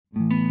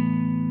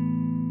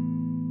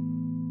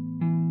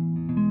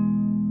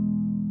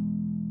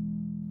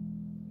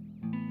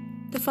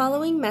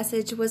following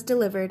message was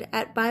delivered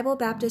at Bible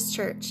Baptist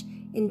Church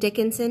in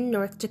Dickinson,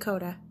 North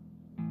Dakota.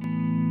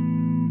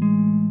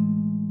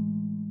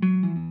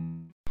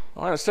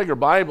 All right, let's take our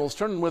Bibles.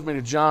 Turn with me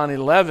to John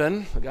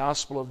 11, the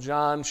Gospel of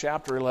John,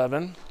 chapter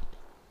 11.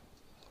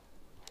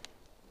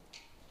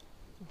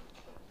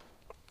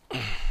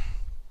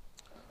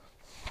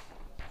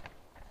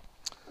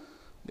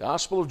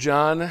 Gospel of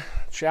John,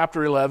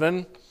 chapter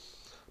 11,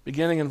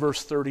 beginning in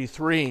verse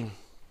 33.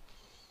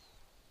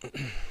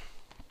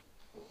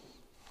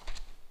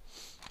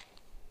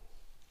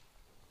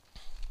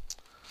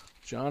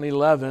 John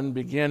 11,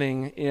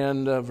 beginning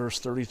in verse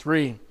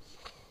 33.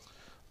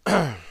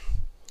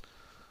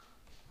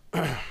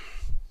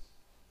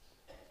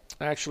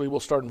 Actually, we'll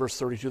start in verse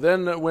 32.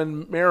 Then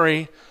when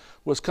Mary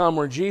was come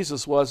where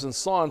Jesus was and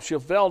saw him, she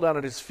fell down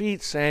at his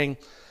feet, saying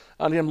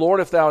unto him,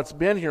 Lord, if thou hadst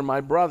been here, my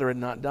brother had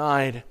not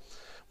died.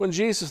 When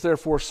Jesus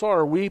therefore saw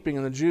her weeping,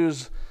 and the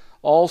Jews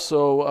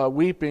also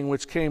weeping,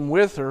 which came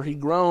with her, he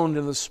groaned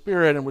in the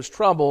spirit and was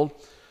troubled,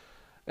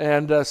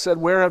 and said,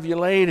 Where have you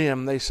laid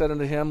him? They said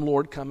unto him,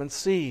 Lord, come and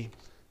see.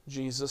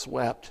 Jesus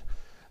wept.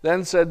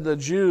 Then said the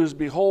Jews,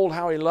 Behold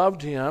how he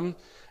loved him.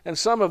 And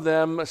some of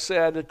them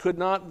said, Could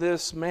not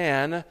this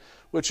man,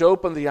 which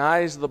opened the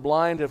eyes of the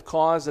blind, have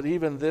caused that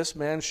even this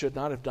man should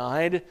not have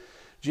died?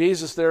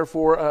 Jesus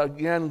therefore,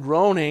 again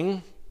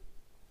groaning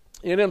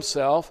in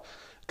himself,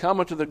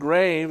 cometh to the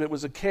grave. It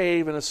was a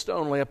cave, and a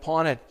stone lay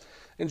upon it.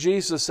 And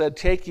Jesus said,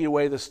 Take ye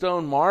away the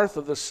stone.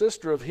 Martha, the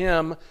sister of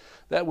him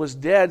that was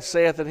dead,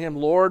 saith unto him,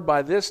 Lord,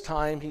 by this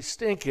time he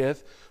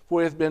stinketh,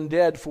 for he hath been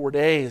dead 4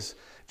 days.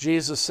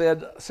 Jesus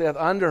saith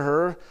unto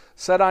her,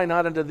 Said I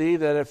not unto thee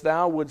that if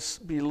thou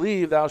wouldst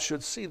believe, thou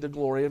shouldst see the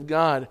glory of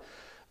God?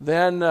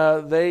 Then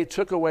they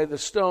took away the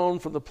stone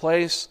from the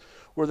place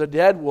where the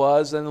dead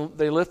was,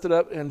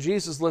 and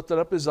Jesus lifted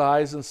up his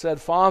eyes and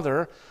said,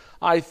 Father,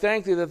 I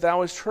thank thee that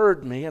thou hast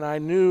heard me, and I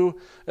knew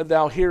that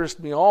thou hearest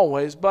me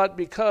always, but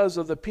because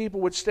of the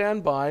people which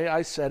stand by,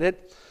 I said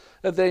it,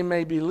 that they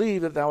may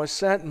believe that thou hast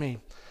sent me.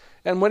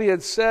 And when he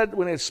had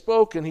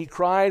spoken, he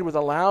cried with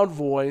a loud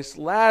voice,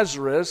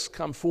 Lazarus,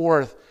 come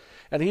forth.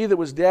 And he that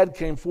was dead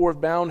came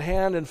forth, bound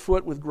hand and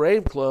foot with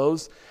grave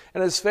clothes,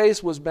 and his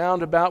face was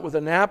bound about with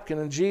a napkin.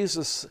 And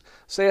Jesus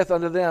saith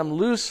unto them,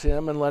 Loose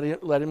him, and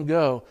let him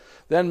go.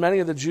 Then many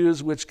of the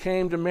Jews which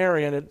came to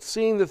Mary, and had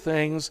seen the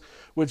things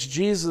which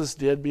Jesus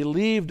did,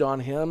 believed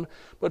on him.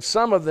 But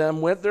some of them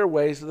went their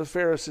ways to the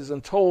Pharisees,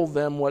 and told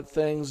them what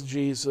things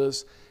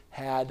Jesus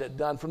had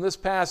done. From this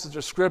passage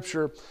of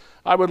Scripture,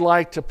 I would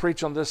like to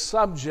preach on this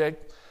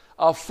subject,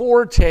 a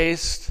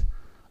foretaste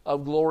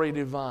of glory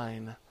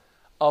divine.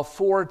 A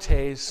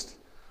foretaste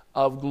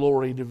of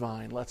glory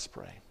divine. Let's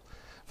pray.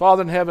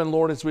 Father in heaven,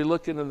 Lord, as we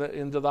look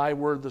into thy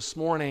word this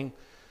morning,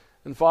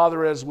 and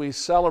Father, as we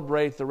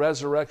celebrate the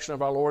resurrection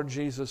of our Lord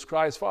Jesus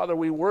Christ, Father,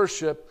 we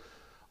worship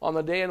on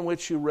the day in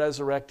which you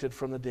resurrected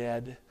from the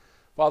dead.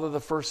 Father,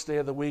 the first day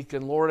of the week.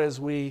 And Lord, as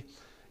we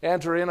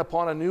enter in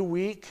upon a new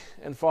week,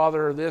 and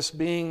Father, this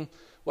being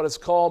what is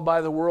called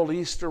by the world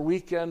Easter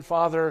weekend,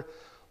 Father,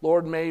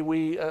 Lord, may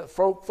we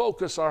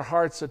focus our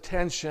heart's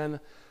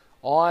attention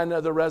on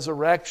the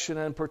resurrection,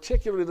 and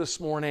particularly this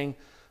morning,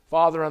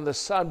 Father, on the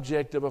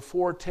subject of a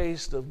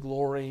foretaste of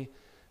glory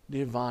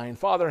divine.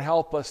 Father,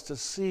 help us to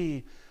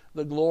see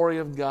the glory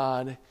of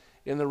God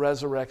in the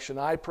resurrection.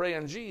 I pray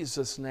in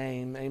Jesus'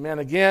 name, amen.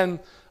 Again,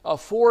 a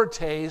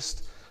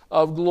foretaste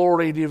of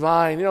glory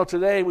divine. You know,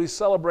 today we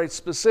celebrate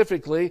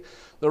specifically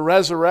the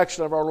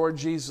resurrection of our Lord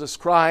Jesus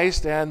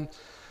Christ, and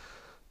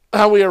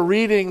we are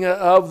reading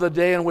of the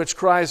day in which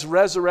Christ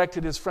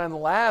resurrected his friend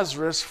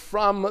Lazarus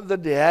from the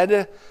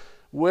dead,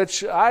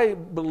 which I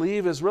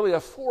believe is really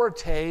a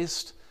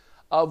foretaste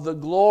of the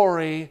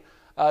glory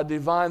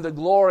divine, the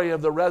glory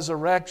of the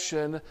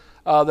resurrection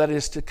that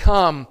is to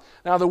come.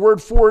 Now, the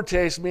word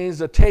foretaste means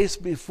a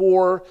taste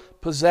before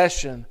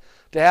possession,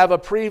 to have a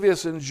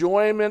previous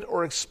enjoyment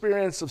or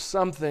experience of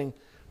something,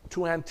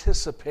 to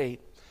anticipate.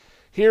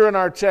 Here in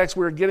our text,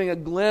 we're getting a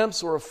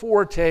glimpse or a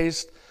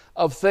foretaste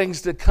of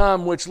things to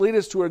come, which lead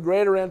us to a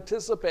greater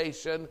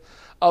anticipation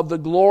of the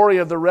glory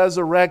of the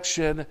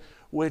resurrection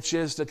which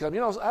is to come. You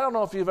know, I don't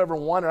know if you've ever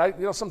wondered,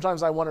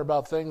 sometimes I wonder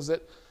about things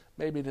that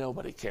maybe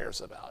nobody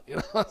cares about.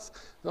 You know,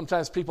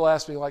 sometimes people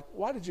ask me, like,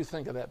 why did you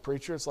think of that,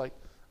 preacher? It's like,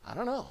 I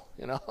don't know,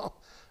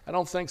 I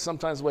don't think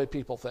sometimes the way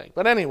people think.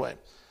 But anyway,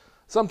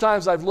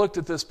 sometimes I've looked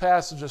at this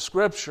passage of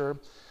Scripture,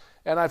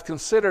 and I've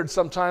considered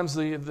sometimes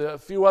the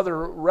few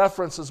other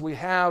references we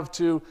have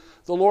to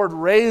the Lord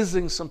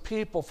raising some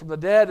people from the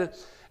dead.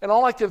 And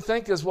all I can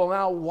think is, well,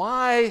 now,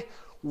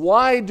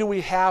 why do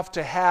we have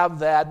to have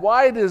that?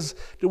 Why do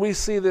we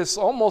see this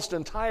almost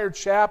entire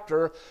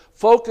chapter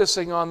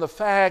focusing on the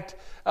fact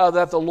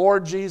that the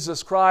Lord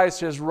Jesus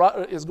Christ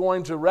is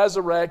going to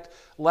resurrect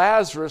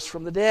Lazarus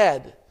from the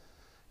dead?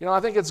 You know, I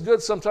think it's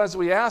good sometimes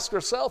we ask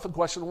ourselves a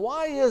question,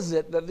 why is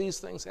it that these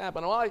things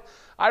happen? Well,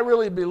 I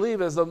really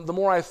believe, as the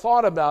more I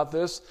thought about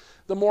this,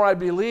 the more I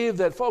believe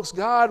that, folks,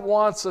 God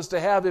wants us to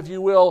have, if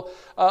you will,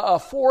 a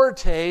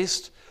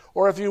foretaste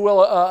or if you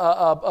will,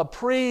 a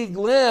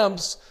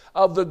pre-glimpse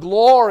of the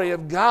glory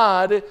of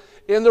God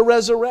in the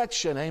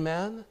resurrection.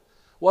 Amen?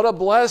 What a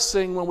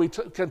blessing when we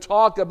can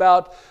talk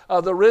about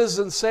the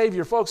risen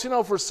Savior. Folks,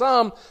 for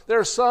some, there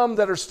are some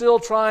that are still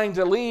trying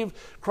to leave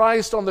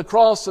Christ on the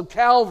cross of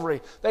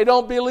Calvary. They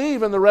don't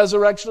believe in the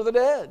resurrection of the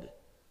dead.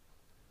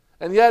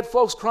 And yet,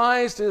 folks,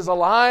 Christ is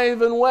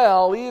alive and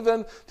well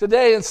even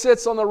today and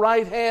sits on the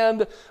right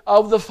hand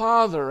of the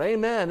Father.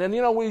 Amen.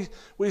 And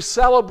we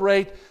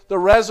celebrate the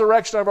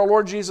resurrection of our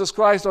Lord Jesus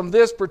Christ on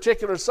this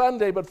particular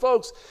Sunday. But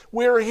folks,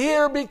 we're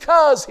here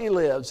because He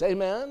lives.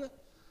 Amen.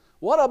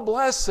 What a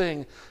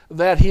blessing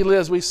that He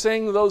lives. We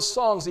sing those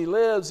songs, He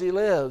lives, He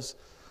lives.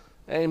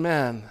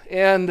 Amen.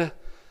 And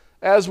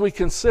as we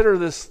consider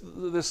this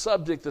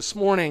subject this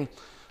morning,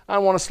 I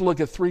want us to look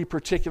at three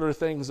particular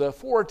things. A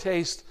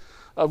foretaste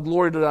of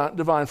glory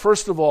divine.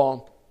 First of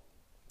all,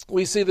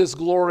 we see this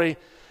glory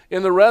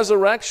in the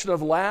resurrection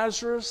of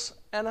Lazarus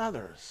and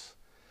others.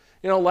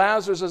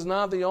 Lazarus is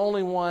not the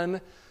only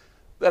one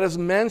that is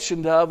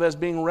mentioned of as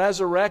being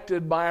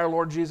resurrected by our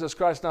Lord Jesus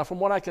Christ. Now, from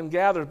what I can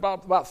gather,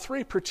 about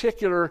three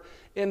particular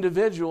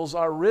individuals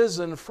are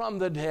risen from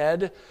the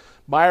dead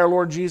by our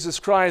Lord Jesus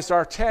Christ.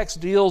 Our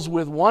text deals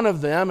with one of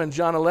them in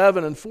John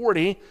 11 and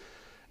 40.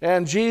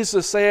 And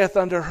Jesus saith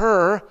unto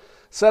her,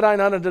 Said I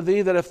not unto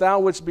thee that if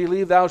thou wouldst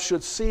believe, thou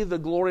shouldst see the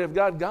glory of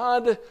God?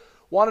 God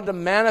wanted to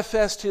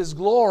manifest His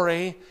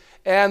glory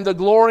and the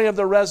glory of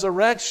the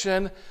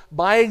resurrection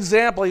by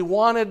example. He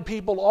wanted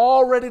people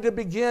already to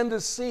begin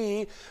to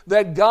see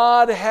that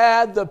God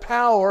had the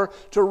power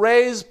to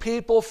raise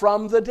people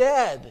from the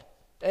dead.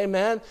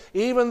 Amen.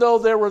 Even though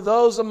there were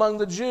those among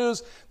the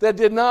Jews that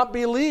did not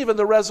believe in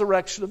the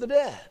resurrection of the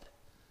dead.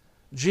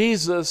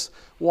 Jesus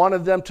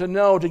wanted them to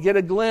know, to get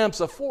a glimpse,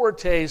 a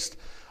foretaste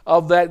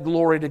of that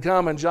glory to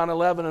come. In John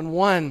 11 and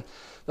 1,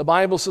 the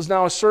Bible says,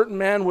 Now a certain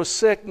man was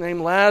sick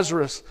named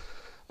Lazarus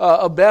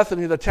of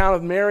Bethany, the town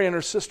of Mary and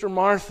her sister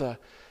Martha.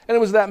 And it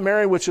was that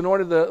Mary which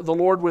anointed the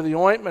Lord with the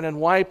ointment and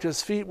wiped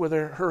His feet with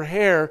her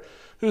hair,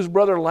 whose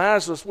brother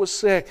Lazarus was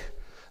sick.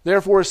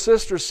 Therefore his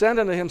sister sent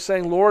unto Him,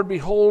 saying, Lord,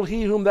 behold,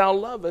 he whom thou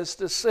lovest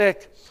is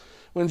sick.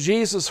 When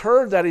Jesus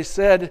heard that, He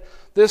said,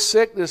 This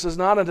sickness is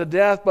not unto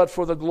death, but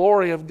for the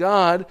glory of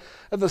God,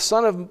 that the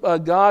Son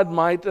of God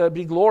might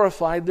be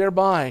glorified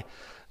thereby.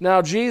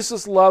 Now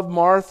Jesus loved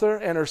Martha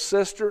and her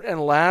sister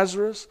and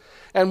Lazarus.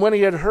 And when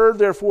He had heard,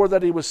 therefore,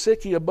 that he was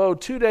sick, He abode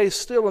 2 days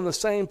still in the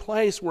same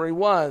place where He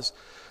was.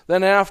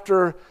 Then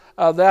after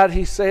that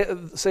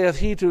saith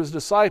He to His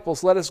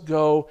disciples, Let us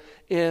go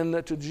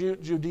into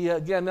Judea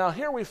again. Now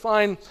here we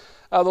find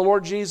the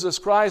Lord Jesus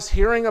Christ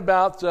hearing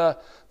about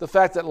the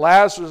fact that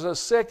Lazarus is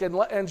sick,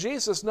 and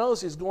Jesus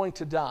knows he's going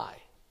to die.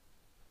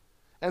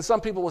 And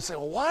some people would say,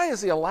 well, why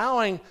is He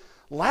allowing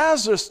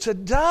Lazarus to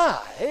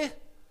die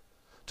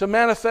to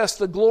manifest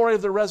the glory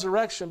of the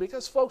resurrection?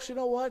 Because, folks, you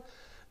know what?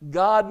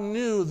 God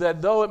knew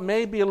that though it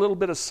may be a little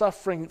bit of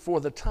suffering for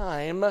the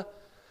time,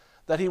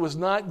 that He was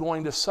not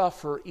going to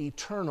suffer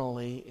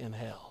eternally in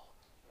hell.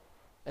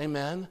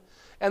 Amen?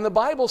 And the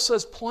Bible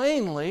says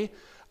plainly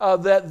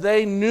that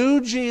they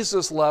knew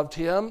Jesus loved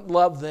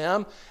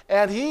them,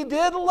 and He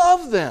did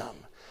love them.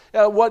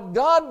 What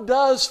God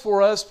does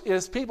for us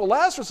is people,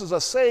 Lazarus is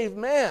a saved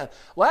man.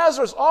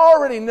 Lazarus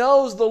already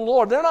knows the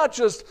Lord. They're not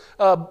just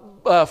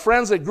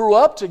friends that grew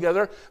up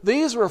together.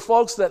 These were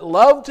folks that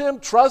loved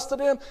Him, trusted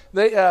Him.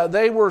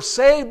 They were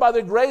saved by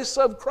the grace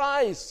of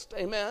Christ.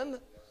 Amen?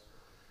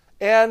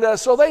 And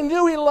so they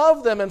knew He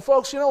loved them. And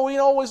folks, we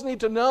always need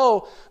to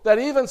know that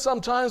even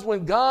sometimes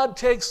when God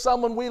takes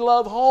someone we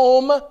love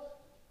home,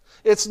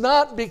 it's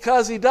not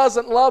because He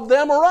doesn't love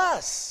them or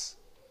us.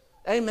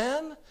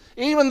 Amen?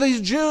 Even these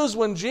Jews,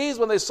 when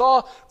they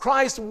saw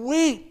Christ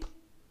weep,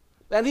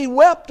 and He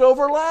wept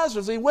over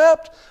Lazarus. He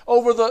wept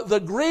over the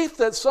grief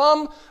that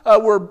some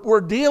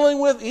were dealing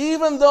with,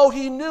 even though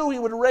He knew He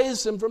would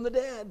raise him from the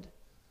dead.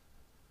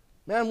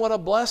 Man, what a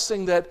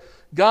blessing that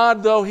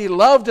God, though He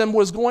loved him,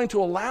 was going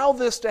to allow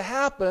this to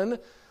happen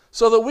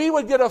so that we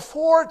would get a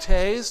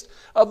foretaste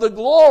of the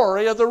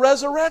glory of the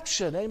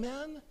resurrection.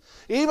 Amen?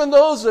 Even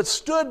those that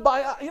stood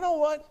by, you know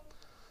what?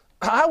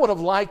 I would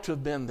have liked to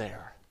have been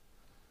there,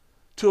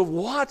 to have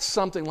watched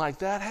something like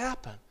that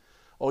happen.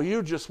 Oh,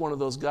 you're just one of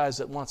those guys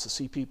that wants to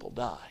see people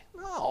die.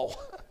 No.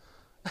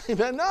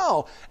 Amen.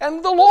 No.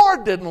 And the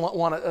Lord didn't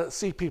want to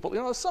see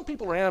people. Some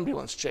people are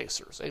ambulance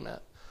chasers. Amen.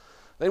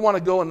 They want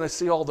to go and they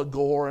see all the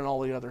gore and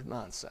all the other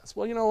nonsense.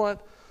 Well, you know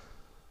what?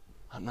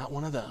 I'm not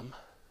one of them.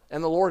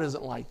 And the Lord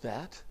isn't like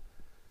that.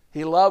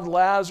 He loved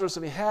Lazarus,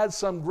 and He had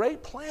some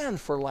great plan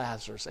for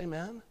Lazarus.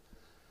 Amen.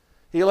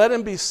 He let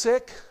him be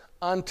sick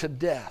unto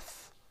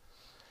death.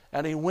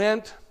 And He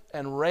went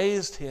and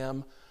raised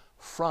him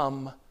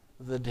from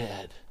the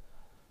dead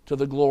to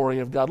the glory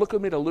of God. Look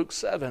with me to Luke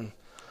 7.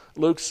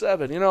 Luke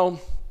 7. The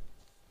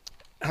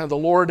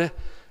Lord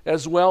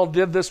as well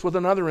did this with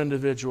another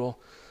individual.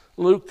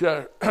 Luke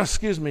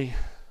 7.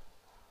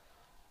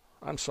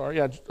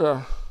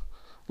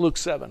 Luke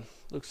 7.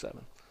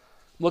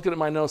 Looking at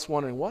my notes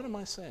wondering, what am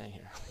I saying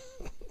here?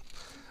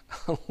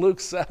 Luke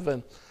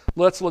 7.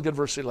 Let's look at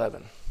verse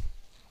 11.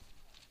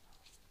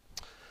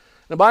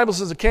 The Bible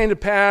says, it came to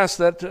pass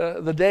that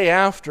the day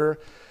after,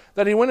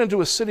 that he went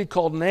into a city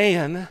called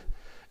Nain,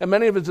 and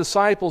many of his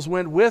disciples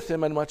went with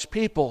him, and much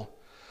people.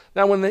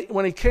 Now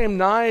when he came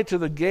nigh to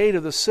the gate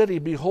of the city,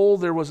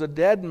 behold, there was a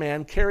dead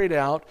man carried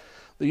out,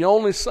 the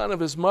only son of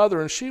his mother,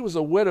 and she was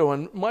a widow,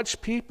 and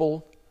much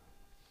people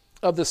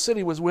of the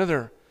city was with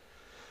her.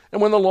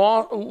 And when the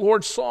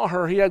Lord saw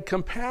her, he had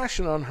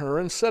compassion on her,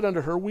 and said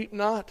unto her, Weep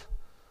not.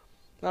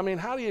 I mean,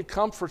 how do you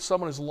comfort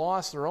someone who's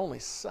lost their only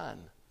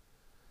son?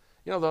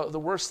 You know, the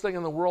worst thing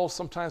in the world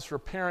sometimes for a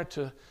parent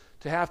to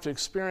have to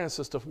experience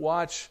is to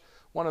watch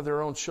one of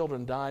their own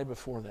children die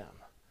before them.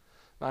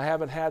 Now, I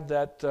haven't had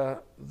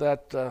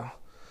that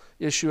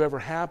issue ever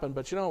happen,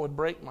 but you know, it would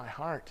break my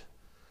heart.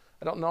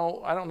 I don't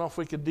know if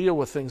we could deal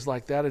with things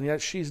like that, and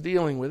yet she's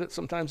dealing with it.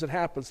 Sometimes it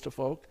happens to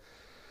folk.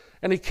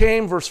 And he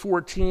came, verse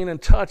 14,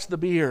 and touched the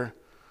bier.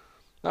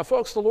 Now,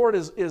 folks, the Lord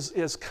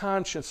is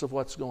conscious of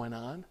what's going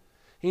on.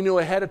 He knew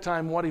ahead of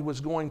time what he was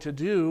going to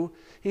do.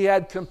 He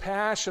had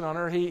compassion on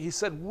her. He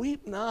said,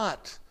 Weep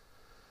not,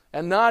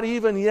 and not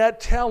even yet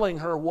telling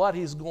her what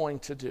he's going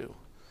to do.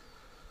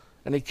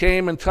 And he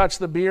came and touched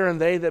the bier, and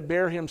they that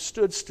bare him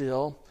stood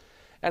still.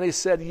 And he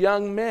said,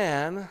 Young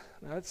man,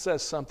 now it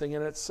says something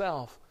in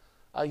itself,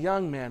 a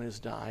young man has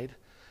died.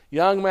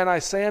 Young man, I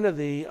say unto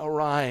thee,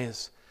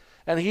 arise.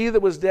 And he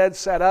that was dead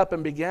sat up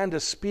and began to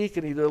speak,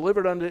 and he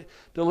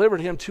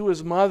delivered him to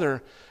his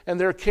mother. And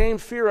there came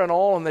fear on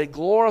all, and they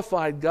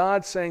glorified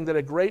God, saying that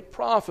a great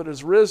prophet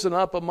is risen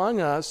up among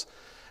us,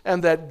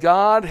 and that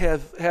God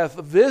hath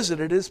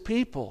visited his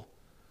people.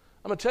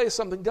 I'm going to tell you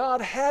something. God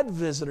had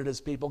visited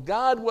his people.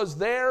 God was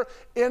there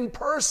in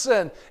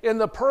person, in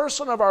the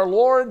person of our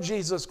Lord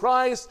Jesus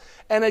Christ.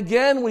 And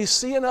again, we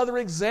see another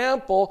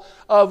example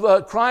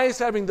of Christ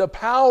having the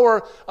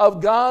power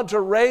of God to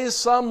raise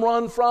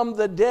someone from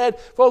the dead.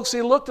 Folks,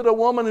 he looked at a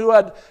woman who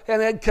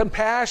had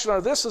compassion on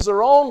her. This is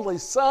her only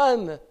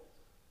son.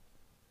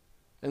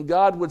 And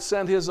God would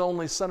send his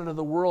only son into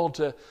the world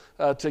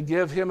to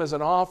give him as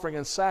an offering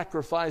and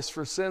sacrifice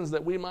for sins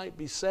that we might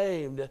be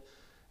saved.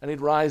 And he'd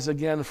rise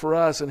again for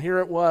us. And here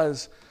it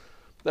was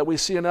that we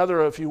see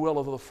another, if you will,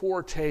 of the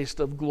foretaste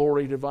of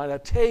glory divine. A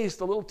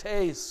little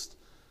taste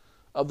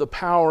of the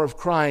power of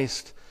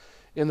Christ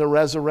in the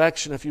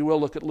resurrection. If you will,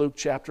 look at Luke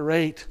chapter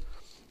 8.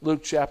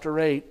 Luke chapter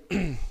 8,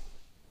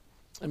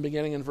 and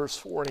beginning in verse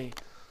 40.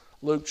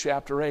 Luke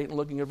chapter 8, and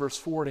looking at verse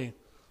 40.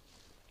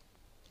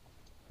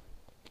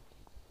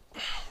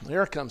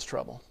 There comes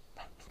trouble.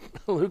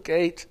 Luke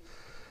 8,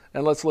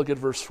 and let's look at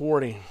verse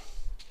 40.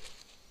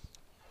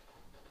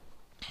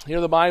 Here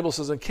the Bible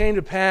says, "It came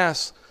to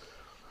pass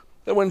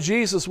that when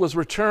Jesus was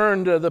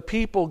returned, the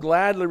people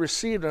gladly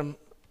received him,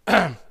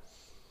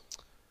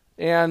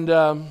 and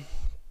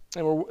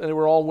they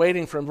were all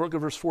waiting for him." Look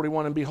at verse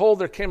 41. "And behold,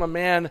 there came a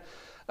man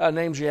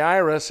named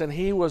Jairus, and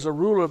he was a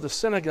ruler of the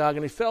synagogue,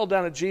 and he fell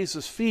down at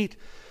Jesus' feet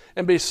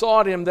and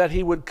besought him that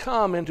he would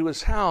come into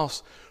his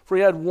house. For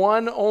he had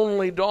one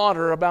only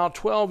daughter, about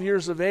 12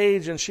 years of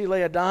age, and she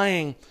lay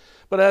a-dying.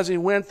 But as he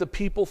went, the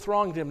people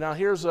thronged him." Now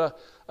here's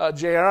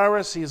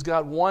Jairus. He's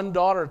got one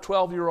daughter, a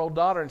 12-year-old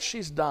daughter, and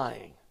she's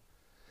dying.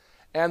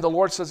 And the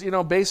Lord says,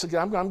 basically,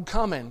 I'm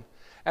coming.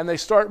 And they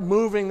start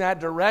moving that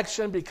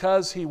direction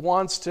because he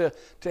wants to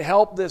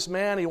help this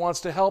man. He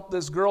wants to help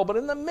this girl. But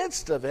in the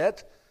midst of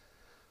it,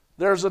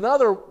 there's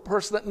another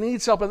person that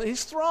needs help. And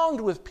he's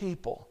thronged with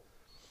people.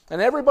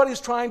 And everybody's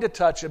trying to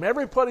touch him.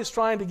 Everybody's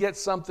trying to get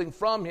something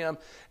from him.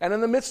 And in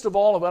the midst of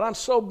all of it, I'm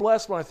so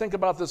blessed when I think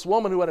about this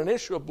woman who had an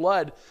issue of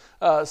blood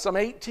some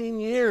 18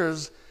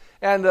 years.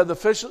 And the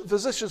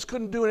physicians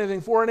couldn't do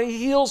anything for her. And he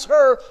heals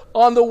her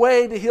on the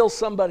way to heal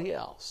somebody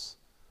else.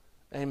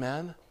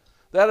 Amen.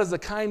 That is the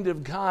kind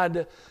of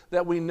God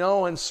that we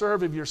know and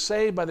serve if you're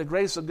saved by the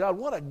grace of God.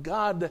 What a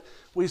God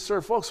we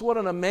serve. Folks, what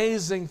an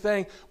amazing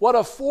thing. What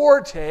a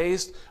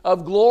foretaste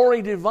of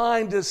glory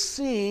divine to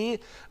see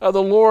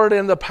the Lord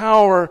and the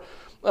power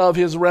of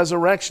his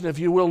resurrection. If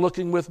you will,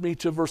 looking with me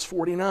to verse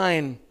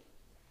 49.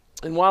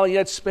 "And while he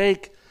yet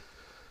spake,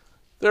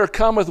 there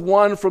cometh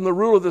one from the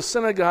ruler of the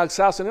synagogue's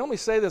house." And let me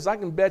say this, I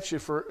can bet you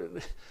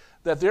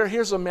that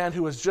here's a man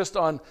who is just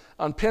on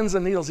pins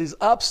and needles. He's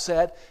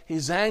upset.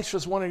 He's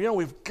anxious, wondering,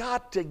 we've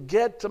got to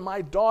get to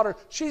my daughter.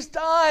 She's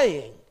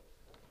dying.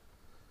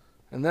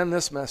 And then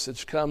this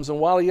message comes. "And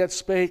while he yet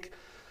spake,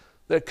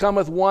 there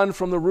cometh one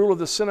from the ruler of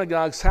the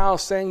synagogue's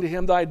house, saying to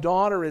him, Thy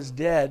daughter is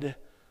dead.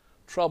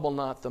 Trouble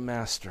not the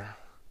master.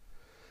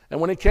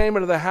 And when he came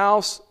into the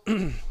house,"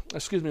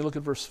 look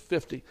at verse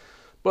 50.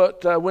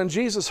 "But when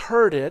Jesus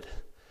heard it,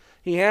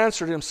 he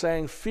answered him,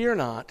 saying, Fear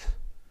not,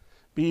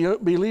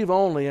 believe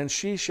only, and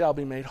she shall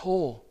be made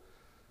whole."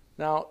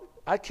 Now,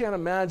 I can't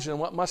imagine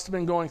what must have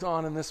been going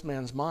on in this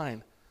man's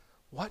mind.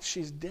 What?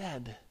 She's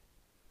dead.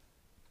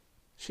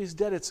 She's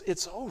dead.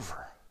 It's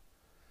over.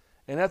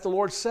 And that the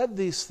Lord said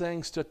these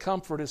things to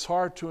comfort his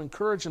heart, to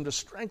encourage him, to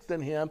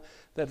strengthen him,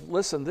 that,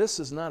 listen, this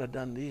is not a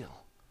done deal.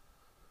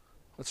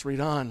 Let's read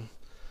on.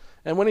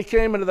 "And when he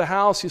came into the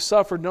house, he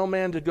suffered no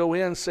man to go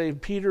in,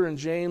 save Peter and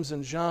James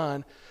and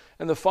John.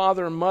 and the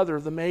father and mother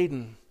of the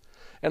maiden.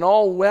 And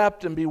all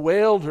wept and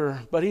bewailed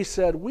her. But he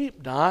said,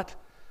 Weep not.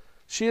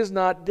 She is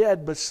not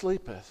dead, but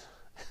sleepeth.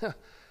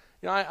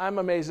 I'm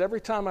amazed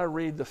every time I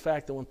read the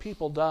fact that when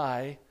people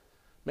die,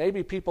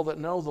 maybe people that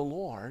know the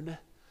Lord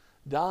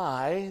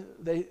die,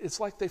 it's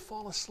like they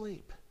fall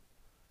asleep.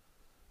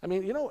 I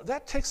mean,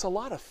 that takes a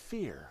lot of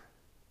fear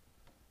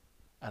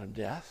out of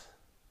death,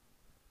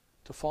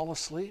 to fall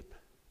asleep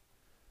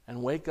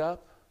and wake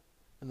up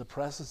in the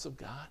presence of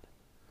God.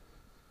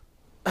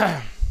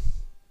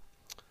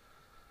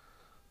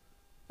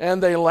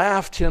 And they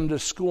laughed him to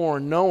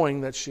scorn,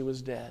 knowing that she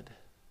was dead.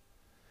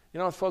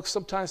 Folks,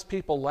 sometimes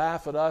people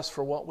laugh at us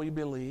for what we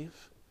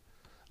believe,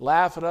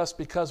 laugh at us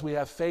because we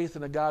have faith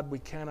in a God we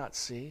cannot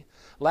see,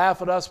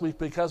 laugh at us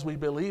because we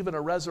believe in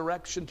a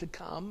resurrection to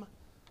come.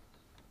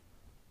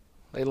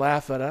 They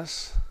laugh at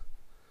us.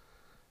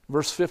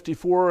 Verse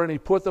 54, and he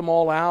put them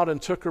all out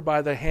and took her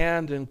by the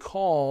hand and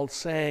called,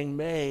 saying,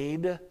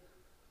 Maid,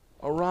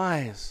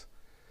 arise.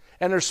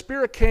 And her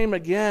spirit came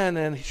again,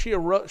 and she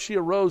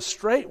arose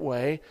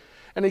straightway,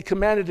 and he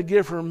commanded to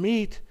give her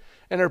meat.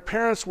 And her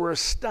parents were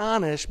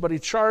astonished, but he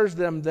charged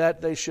them that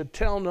they should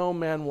tell no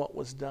man what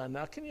was done.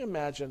 Now, can you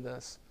imagine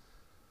this?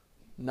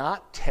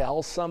 Not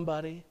tell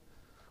somebody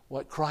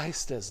what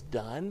Christ has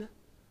done?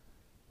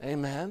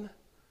 Amen?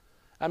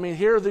 I mean,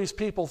 here these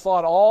people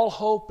thought all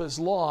hope is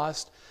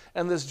lost,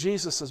 and this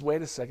Jesus says,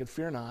 wait a second,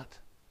 fear not.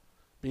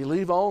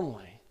 Believe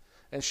only,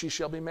 and she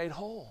shall be made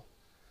whole.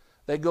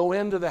 They go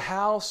into the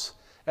house.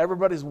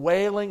 Everybody's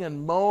wailing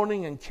and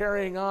moaning and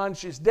carrying on.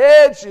 She's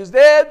dead, she's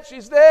dead,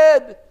 she's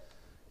dead.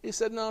 He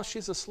said, no,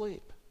 she's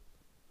asleep.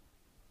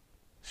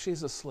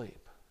 She's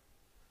asleep.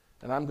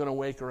 And I'm going to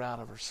wake her out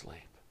of her sleep.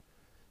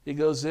 He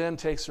goes in,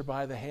 takes her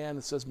by the hand,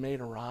 and says,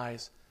 Maid,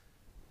 arise.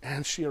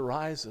 And she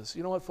arises.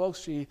 You know what,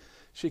 folks?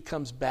 She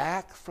comes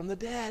back from the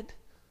dead.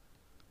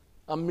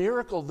 A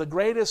miracle. The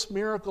greatest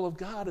miracle of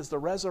God is the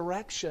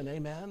resurrection.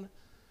 Amen.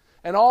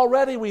 And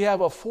already we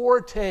have a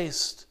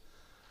foretaste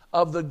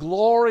of the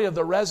glory of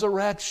the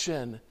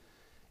resurrection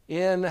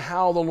in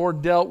how the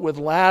Lord dealt with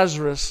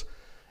Lazarus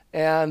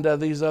and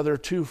these other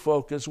two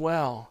folk as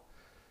well.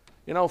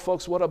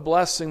 Folks, what a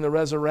blessing the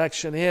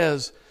resurrection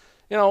is.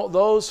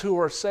 Those who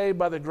are saved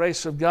by the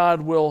grace of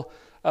God will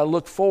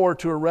look forward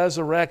to a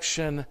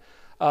resurrection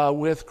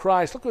with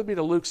Christ. Look with me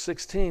to Luke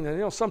 16.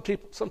 And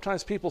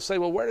sometimes people say,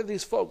 well, where did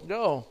these folk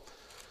go?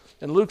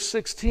 In Luke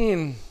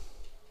 16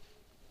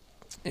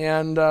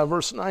 and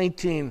verse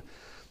 19,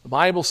 the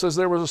Bible says,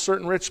 there was a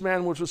certain rich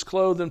man which was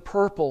clothed in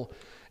purple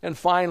and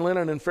fine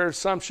linen and fared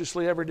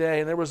sumptuously every day.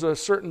 And there was a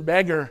certain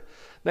beggar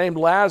named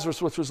Lazarus,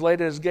 which was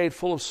laid at his gate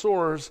full of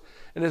sores,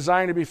 and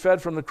desiring to be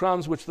fed from the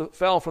crumbs which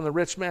fell from the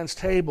rich man's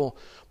table.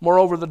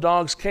 Moreover, the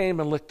dogs came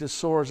and licked his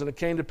sores. And it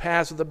came to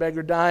pass that the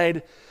beggar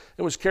died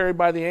and was carried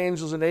by the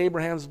angels into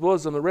Abraham's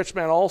bosom. The rich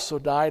man also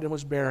died and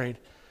was buried.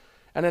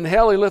 And in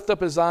hell he lifted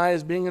up his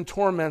eyes, being in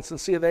torments,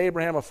 and seeth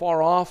Abraham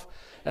afar off,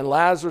 and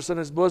Lazarus in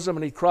his bosom.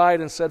 And he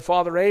cried and said,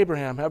 Father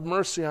Abraham, have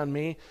mercy on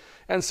me,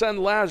 and send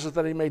Lazarus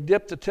that he may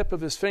dip the tip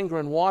of his finger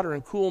in water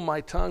and cool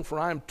my tongue, for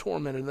I am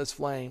tormented in this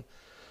flame.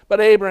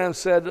 But Abraham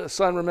said,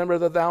 Son, remember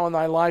that thou in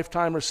thy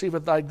lifetime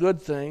receivest thy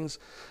good things,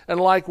 and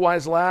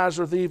likewise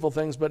Lazarus the evil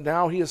things. But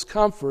now he is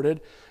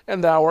comforted,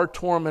 and thou art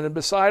tormented.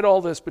 Beside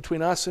all this,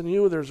 between us and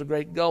you, there is a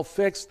great gulf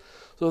fixed,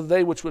 so that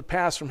they which would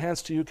pass from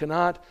hence to you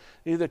cannot,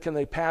 neither can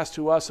they pass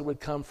to us that would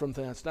come from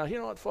thence. Now, you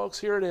know what, folks?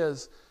 Here it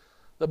is.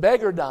 The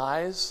beggar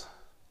dies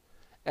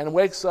and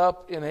wakes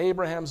up in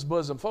Abraham's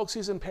bosom. Folks,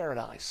 he's in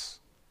paradise.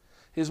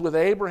 He's with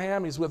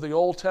Abraham. He's with the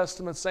Old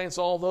Testament saints,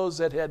 all those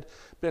that had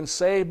been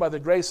saved by the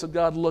grace of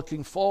God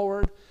looking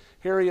forward.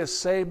 Here he is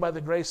saved by the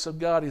grace of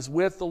God. He's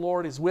with the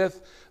Lord. He's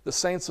with the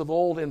saints of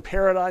old in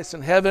paradise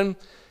in heaven.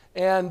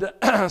 And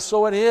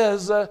so it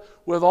is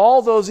with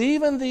all those,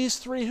 even these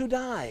three who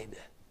died.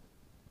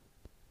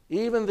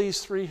 Even these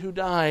three who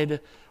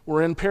died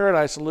were in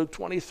paradise in Luke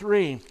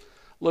 23.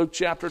 Luke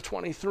chapter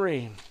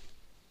 23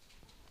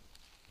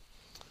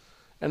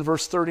 and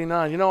verse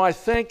 39. I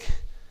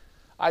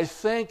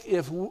think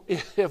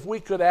if we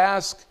could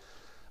ask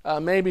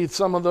maybe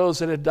some of those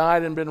that had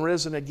died and been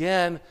risen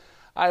again,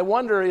 I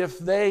wonder if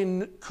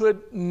they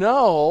could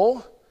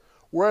know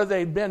where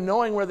they'd been.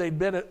 Knowing where they'd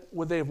been,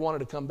 would they have wanted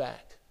to come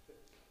back?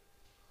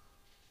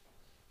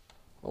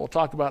 We'll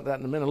talk about that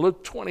in a minute.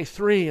 Luke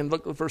 23 and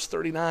look at verse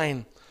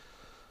 39.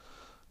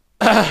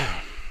 I'm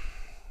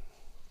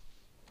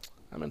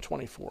in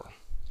 24.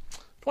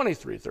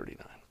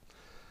 23:39.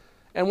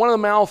 And one of the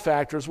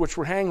malefactors which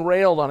were hanged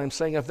railed on him,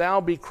 saying, If thou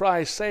be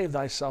Christ, save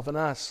thyself and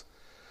us.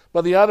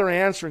 But the other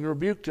answering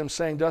rebuked him,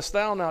 saying, Dost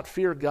thou not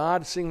fear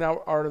God, seeing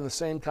thou art in the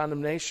same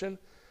condemnation?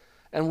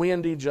 And we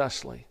indeed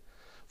justly.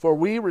 For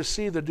we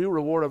receive the due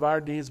reward of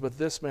our deeds, but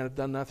this man hath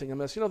done nothing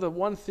amiss. The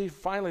one thief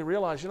finally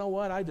realized,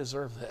 I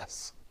deserve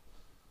this.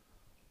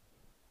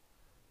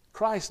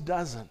 Christ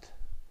doesn't.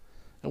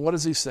 And what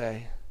does he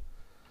say?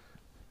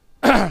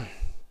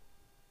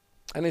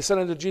 And he said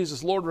unto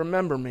Jesus, Lord,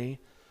 remember me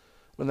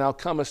when thou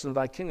comest into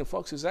thy kingdom.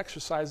 Folks, he's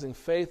exercising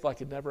faith like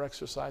he'd never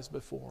exercised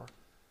before.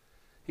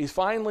 He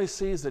finally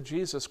sees that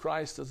Jesus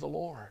Christ is the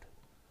Lord.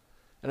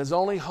 And his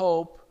only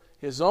hope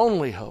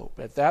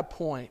at that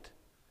point,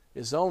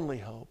 his only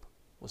hope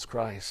was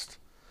Christ.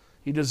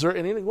 And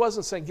he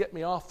wasn't saying, get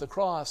me off the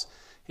cross.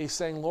 He's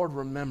saying, Lord,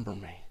 remember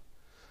me.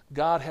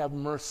 God, have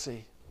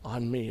mercy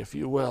on me, if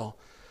you will.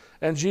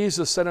 And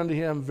Jesus said unto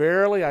him,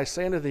 verily I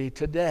say unto thee,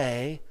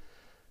 today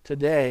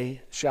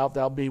shalt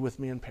thou be with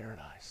me in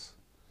paradise.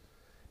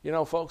 You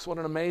know, folks, what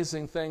an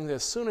amazing thing.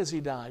 As soon as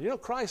he died,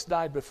 Christ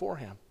died before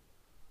him.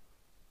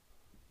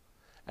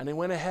 And he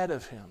went ahead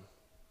of him.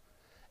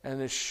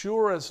 And as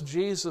sure as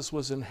Jesus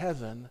was in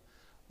heaven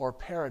or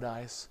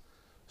paradise,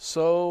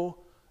 so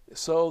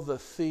the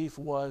thief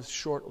was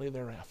shortly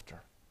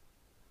thereafter.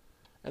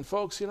 And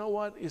folks, you know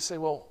what? You say,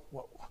 well,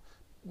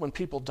 when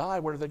people die,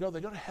 where do they go?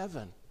 They go to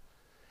heaven.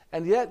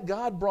 And yet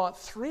God brought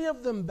 3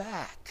 of them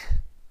back.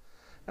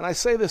 And I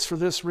say this for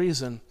this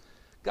reason.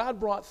 God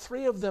brought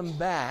 3 of them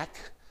back,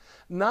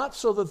 not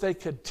so that they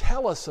could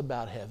tell us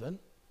about heaven,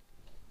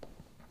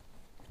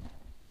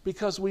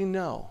 because we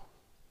know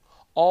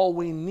all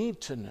we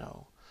need to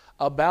know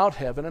about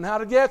heaven and how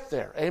to get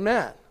there.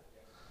 Amen.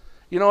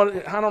 You know,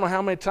 I don't know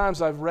how many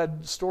times I've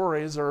read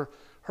stories or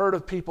heard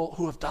of people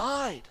who have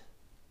died.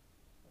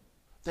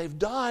 They've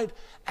died,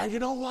 and you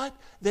know what?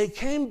 They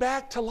came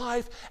back to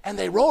life, and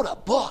they wrote a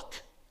book.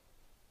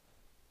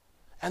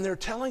 And they're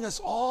telling us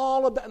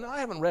all about... Now, I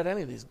haven't read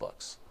any of these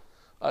books.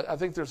 I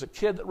think there's a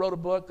kid that wrote a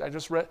book. I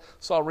just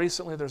saw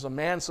recently there's a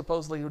man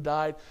supposedly who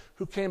died,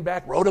 who came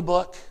back, wrote a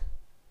book.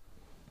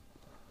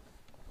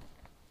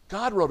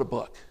 God wrote a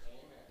book.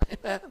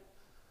 Amen.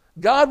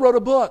 God wrote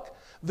a book.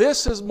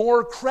 This is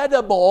more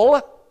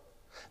credible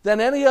than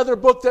any other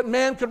book that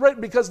man could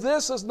write, because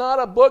this is not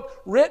a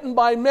book written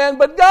by men,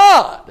 but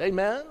God.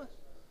 Amen?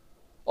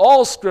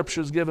 All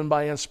Scripture is given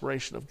by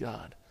inspiration of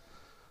God.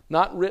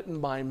 Not written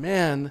by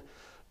men,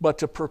 but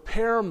to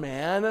prepare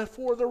man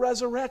for the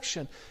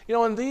resurrection. You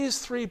know, in these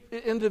 3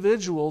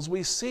 individuals,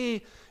 we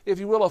see, if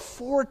you will, a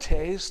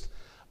foretaste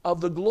of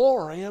the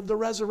glory of the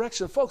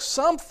resurrection. Folks,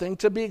 something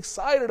to be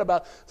excited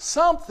about,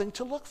 something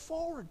to look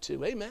forward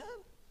to. Amen?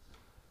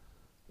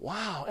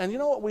 Wow. And you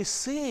know what? We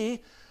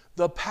see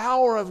the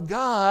power of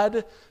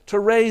God to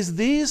raise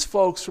these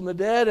folks from the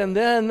dead. And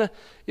then,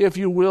 if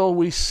you will,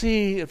 we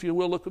see, if you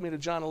will, look with me to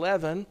John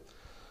 11.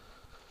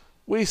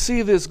 We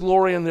see this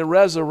glory in the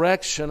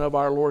resurrection of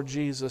our Lord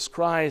Jesus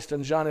Christ.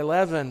 In John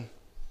 11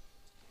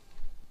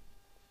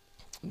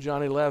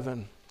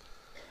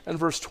 and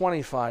verse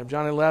 25.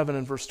 John 11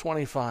 and verse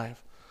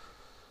 25.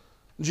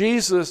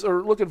 Jesus,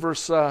 or look at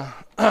verse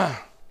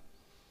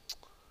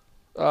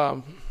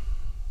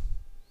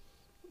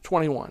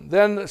 21.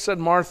 Then said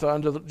Martha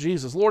unto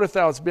Jesus, Lord, if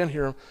thou hadst been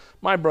here,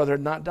 my brother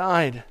had not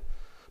died.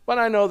 But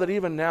I know that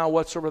even now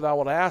whatsoever thou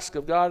wilt ask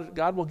of God,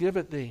 God will give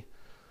it thee.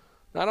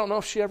 Now, I don't know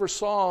if she ever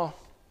saw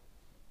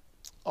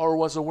or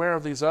was aware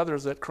of these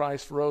others that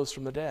Christ rose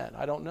from the dead.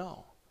 I don't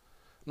know.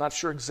 I'm not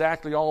sure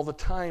exactly all the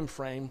time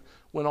frame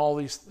when all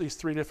these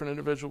 3 different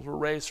individuals were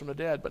raised from the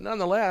dead. But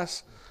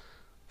nonetheless,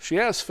 she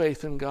has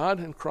faith in God,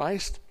 in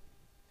Christ.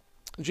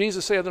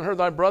 Jesus saith unto her,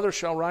 thy brother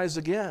shall rise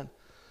again.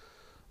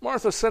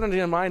 Martha said unto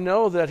him, I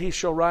know that he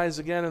shall rise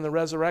again in the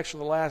resurrection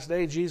of the last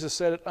day. Jesus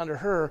said unto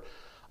her,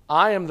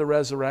 I am the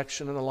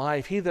resurrection and the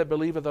life. He that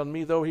believeth on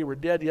me, though he were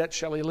dead, yet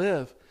shall he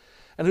live.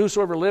 And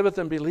whosoever liveth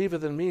and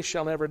believeth in me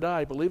shall never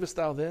die. Believest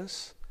thou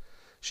this?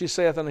 She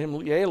saith unto him,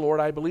 Yea, Lord,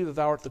 I believe that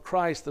thou art the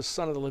Christ, the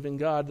Son of the living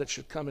God, which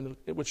should come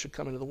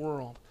into the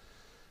world.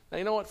 Now,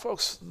 you know what,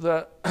 folks?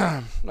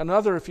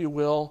 Another, if you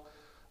will,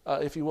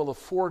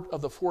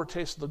 the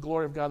foretaste of the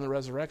glory of God in the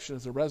resurrection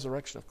is the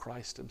resurrection of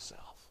Christ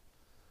himself.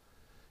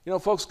 You know,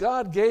 folks,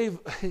 God gave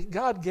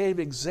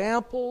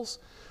examples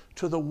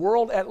to the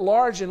world at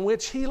large in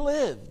which he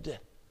lived.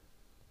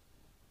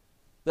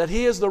 That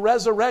he is the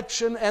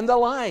resurrection and the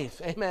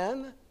life.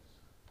 Amen?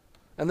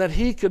 And that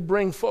he could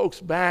bring folks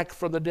back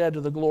from the dead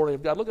to the glory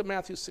of God. Look at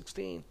Matthew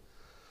 16.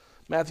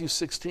 Matthew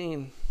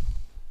 16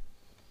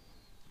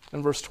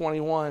 and verse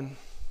 21.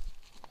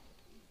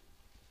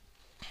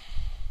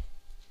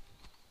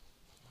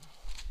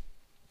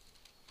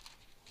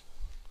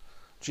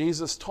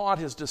 Jesus taught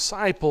his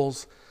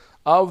disciples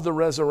of the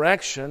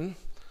resurrection.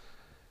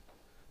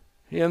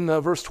 In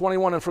verse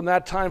 21, and from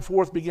that time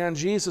forth began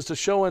Jesus to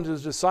show unto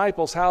his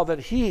disciples how that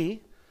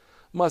he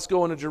must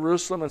go into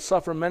Jerusalem and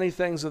suffer many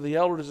things of the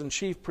elders and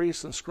chief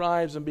priests and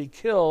scribes and be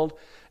killed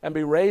and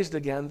be raised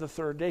again the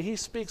 3rd day.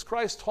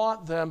 Christ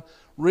taught them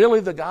really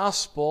the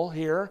gospel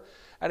here,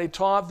 and he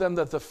taught them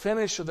that the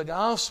finish of the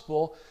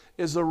gospel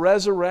is the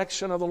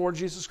resurrection of the Lord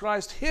Jesus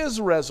Christ, his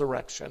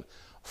resurrection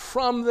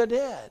from the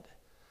dead.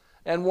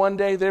 And one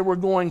day they were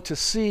going to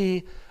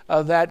see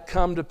that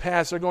come to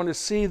pass. They're going to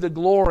see the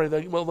glory.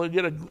 They'll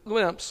get a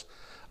glimpse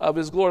of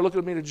his glory. Look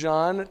with me to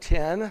John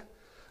 10.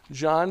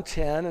 John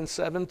 10 and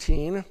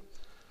 17.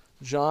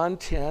 John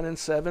 10 and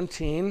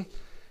 17.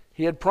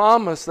 He had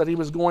promised that he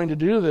was going to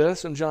do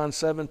this in John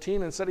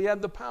 17 and said he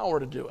had the power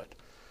to do it.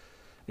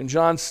 In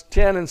John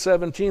 10 and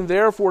 17,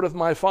 therefore doth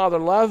my Father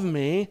love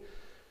me,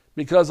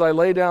 because I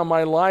lay down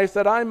my life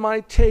that I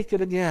might take it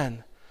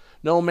again.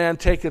 No man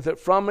taketh it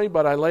from me,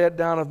 but I lay it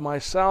down of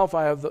myself.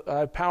 I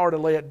have power to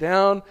lay it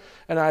down,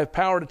 and I have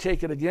power to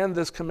take it again.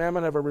 This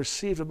commandment have I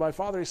received of my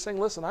Father. He's saying,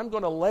 listen, I'm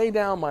going to lay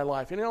down my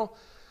life. You know,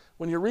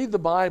 when you read the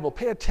Bible,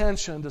 pay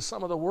attention to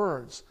some of the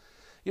words.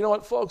 You know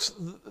what, folks?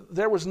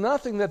 There was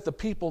nothing that the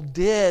people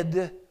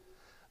did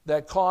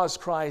that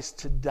caused Christ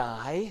to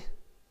die.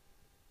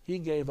 He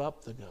gave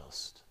up the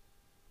ghost.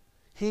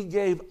 He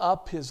gave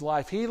up his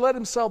life. He let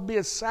himself be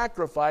a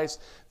sacrifice.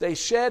 They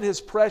shed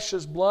his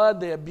precious blood.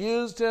 They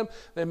abused him.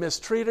 They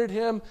mistreated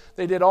him.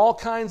 They did all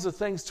kinds of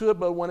things to it.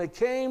 But when it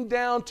came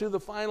down to the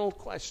final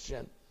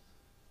question,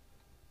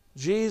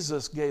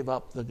 Jesus gave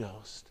up the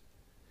ghost.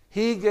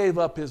 He gave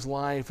up his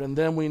life. And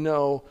then we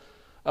know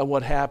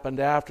what happened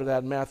after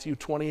that. Matthew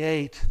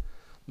 28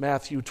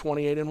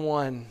 and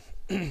 1.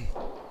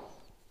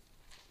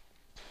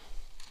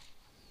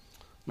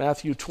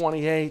 Matthew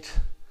 28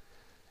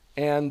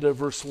 and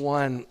verse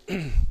 1.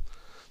 The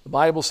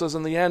Bible says,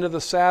 in the end of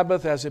the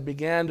Sabbath, as it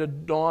began to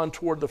dawn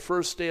toward the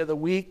first day of the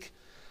week,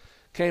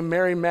 came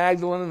Mary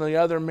Magdalene and the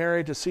other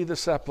Mary to see the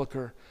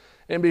sepulchre.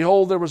 And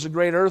behold, there was a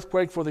great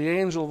earthquake, for the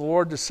angel of the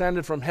Lord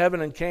descended from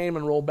heaven and came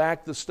and rolled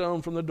back the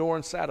stone from the door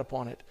and sat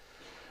upon it.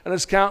 And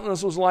his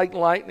countenance was like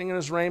lightning, and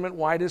his raiment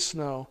white as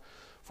snow.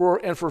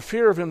 For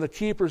fear of him the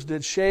keepers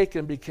did shake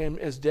and became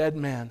as dead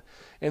men.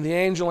 And the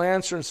angel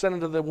answered and said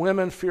unto the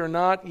women, fear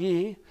not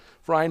ye,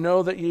 for I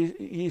know that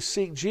ye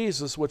seek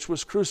Jesus, which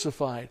was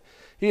crucified.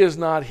 He is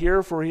not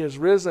here, for he is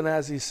risen,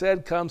 as he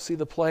said. Come see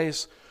the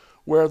place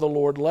where the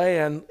Lord lay,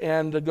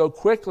 and go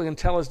quickly and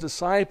tell his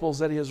disciples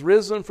that he is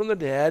risen from the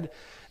dead.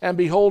 And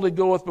behold, he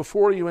goeth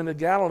before you into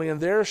Galilee, and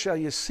there shall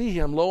ye see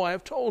him. Lo, I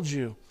have told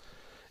you.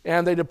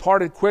 And they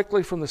departed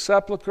quickly from the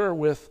sepulchre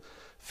with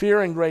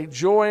fear and great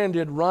joy, and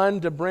did run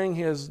to bring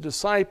his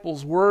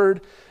disciples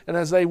word. And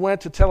as they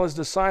went to tell his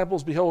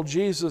disciples, behold,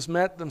 Jesus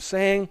met them,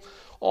 saying,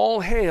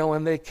 all hail.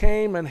 And they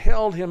came and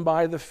held him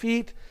by the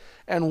feet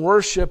and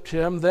worshipped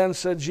him. Then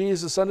said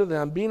Jesus unto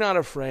them, be not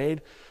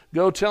afraid.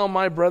 Go tell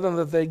my brethren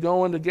that they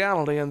go into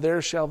Galilee, and there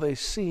shall they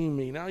see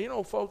me. Now, you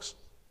know, folks,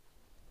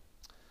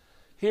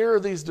 here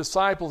these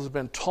disciples have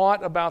been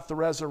taught about the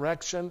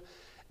resurrection,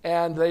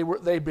 and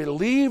they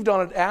believed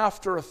on it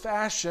after a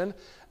fashion.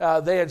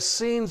 They had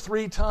seen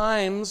 3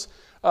 times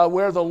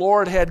where the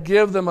Lord had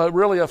given them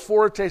a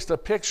foretaste, a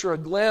picture, a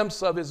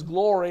glimpse of his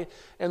glory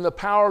and the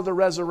power of the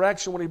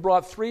resurrection when he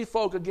brought 3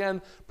 folk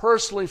again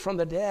personally from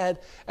the dead.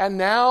 And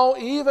now,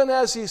 even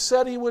as he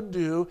said he would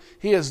do,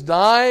 he has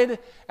died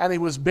and he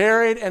was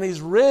buried and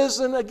he's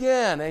risen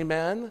again.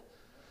 Amen.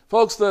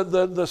 Folks,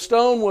 the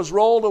stone was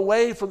rolled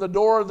away from the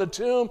door of the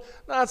tomb,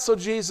 not so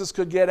Jesus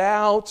could get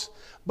out,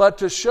 but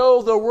to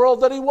show the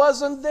world that he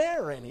wasn't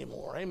there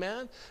anymore.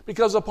 Amen?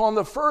 Because upon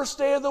the first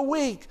day of the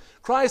week,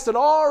 Christ had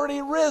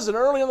already risen.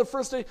 Early on the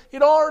first day,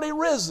 he'd already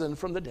risen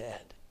from the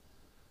dead.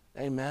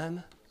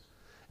 Amen?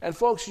 And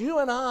folks, you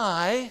and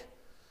I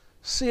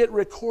see it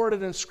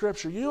recorded in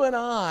Scripture. You and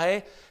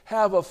I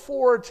have a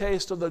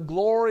foretaste of the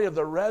glory of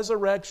the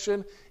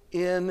resurrection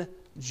in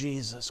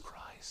Jesus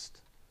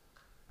Christ.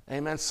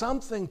 Amen.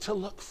 Something to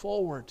look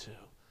forward to.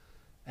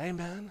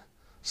 Amen.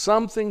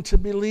 Something to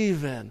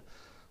believe in.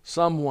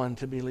 Someone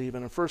to believe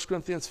in. In 1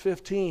 Corinthians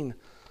 15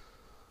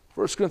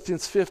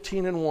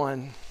 and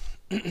 1.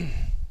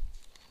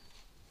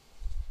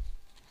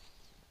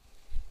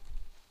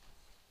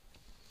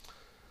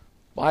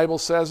 Bible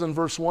says in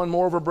verse 1,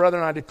 moreover,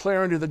 brethren, I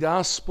declare unto you the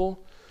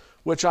gospel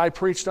which I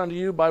preached unto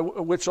you, by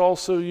which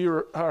also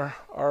you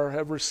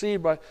have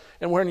received,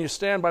 and wherein you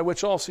stand, by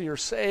which also you are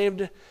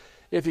saved,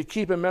 if you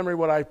keep in memory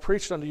what I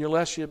preached unto you,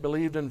 lest ye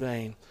believed in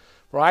vain.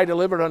 For I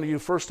delivered unto you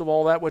first of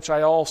all that which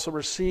I also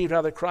received,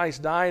 how that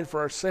Christ died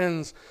for our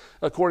sins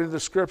according to the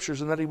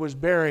Scriptures, and that he was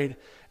buried,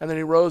 and then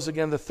he rose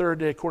again the 3rd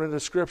day according to the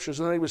Scriptures.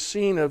 And then he was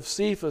seen of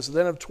Cephas, and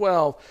then of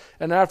 12,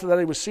 and after that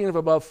he was seen of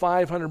above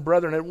 500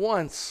 brethren at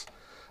once,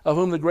 of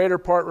whom the greater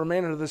part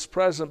remain unto this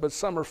present, but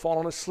some are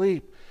fallen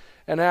asleep.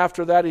 And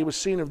after that he was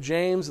seen of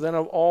James, then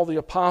of all the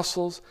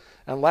apostles,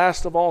 and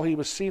last of all he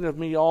was seen of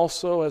me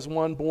also, as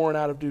one born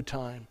out of due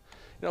time.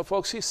 You know,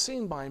 folks, he's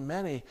seen by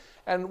many.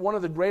 And one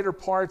of the greater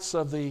parts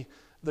of the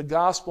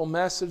gospel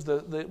message,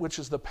 which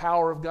is the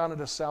power of God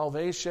unto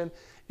salvation,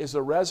 is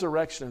the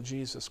resurrection of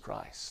Jesus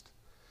Christ.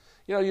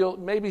 You know, you'll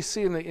maybe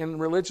see in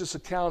religious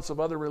accounts of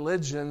other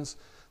religions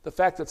the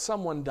fact that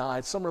someone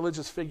died, some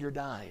religious figure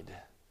died.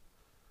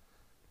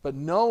 But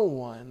no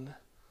one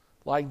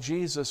like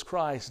Jesus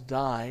Christ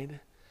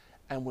died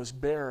and was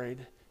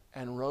buried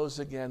and rose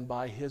again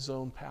by his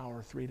own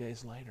power 3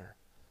 days later.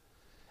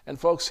 And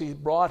folks, he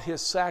brought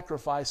his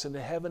sacrifice into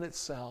heaven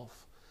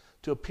itself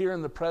to appear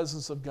in the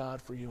presence of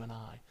God for you and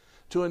I,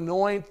 to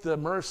anoint the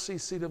mercy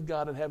seat of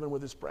God in heaven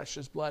with his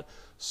precious blood,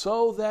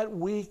 so that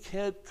we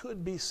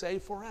could be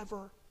saved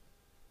forever.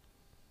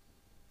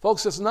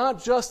 Folks, it's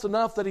not just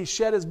enough that he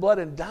shed his blood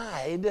and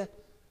died,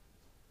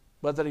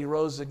 but that he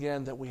rose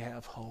again, that we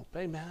have hope.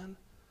 Amen?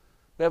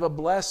 We have a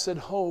blessed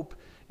hope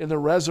in the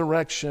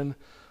resurrection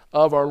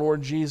of our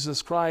Lord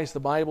Jesus Christ. The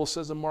Bible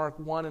says in Mark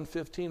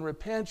 1:15,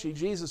 repent ye,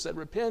 Jesus said,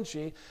 repent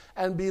ye,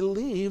 and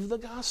believe the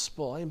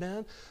gospel.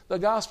 Amen? The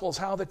gospel is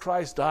how that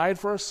Christ died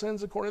for our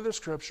sins according to the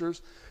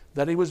Scriptures,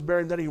 that he was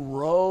buried, that he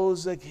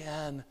rose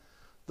again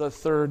the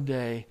third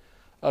day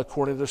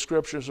according to the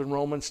Scriptures in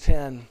Romans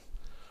 10.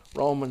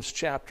 Romans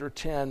chapter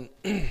 10,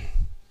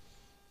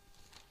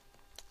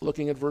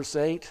 looking at verse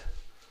 8.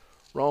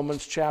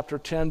 Romans chapter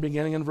 10,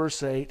 beginning in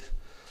verse 8.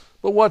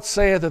 But what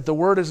saith that the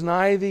word is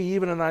nigh thee,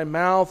 even in thy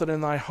mouth and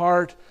in thy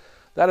heart?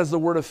 That is the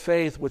word of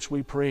faith which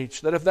we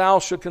preach. That if thou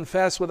shouldst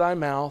confess with thy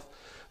mouth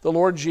the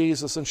Lord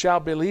Jesus, and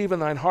shalt believe in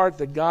thine heart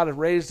that God hath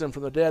raised him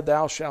from the dead,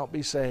 thou shalt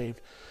be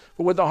saved.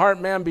 For with the heart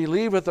man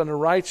believeth unto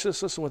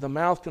righteousness, and with the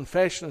mouth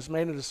confession is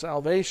made unto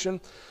salvation.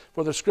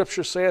 For the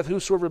Scripture saith,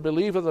 whosoever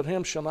believeth on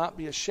him shall not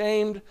be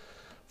ashamed.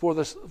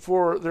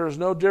 For there is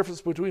no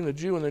difference between the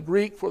Jew and the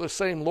Greek, for the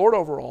same Lord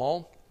over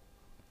all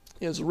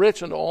is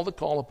rich unto all that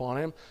call upon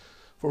him.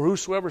 For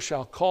whosoever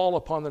shall call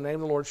upon the name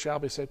of the Lord shall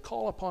be saved.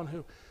 Call upon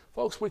who?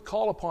 Folks, we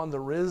call upon the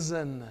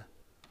risen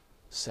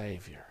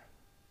Savior.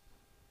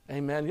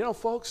 Amen. You know,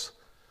 folks,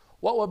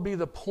 what would be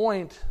the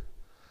point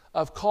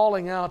of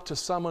calling out to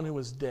someone who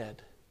is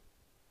dead?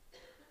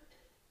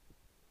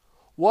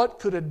 What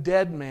could a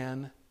dead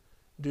man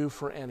do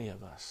for any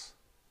of us?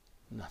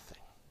 Nothing.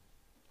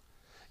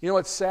 You know,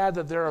 it's sad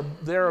that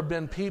there have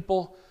been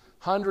people,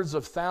 hundreds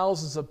of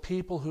thousands of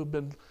people who've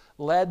been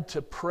led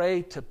to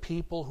pray to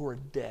people who are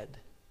dead.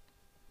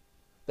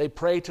 They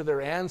pray to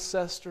their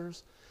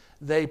ancestors.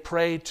 They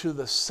pray to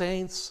the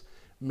saints,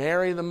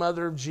 Mary, the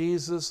mother of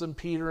Jesus, and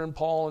Peter and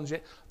Paul and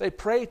James. They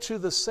pray to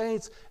the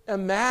saints,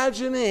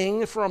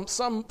 imagining for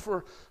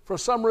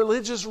some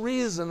religious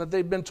reason that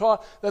they've been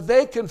taught that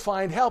they can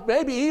find help,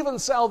 maybe even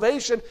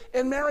salvation,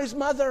 in Mary's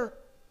mother.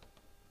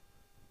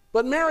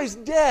 But Mary's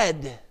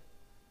dead.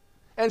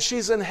 And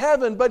she's in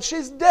heaven, but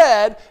she's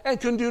dead and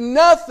can do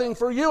nothing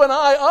for you and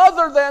I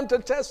other than to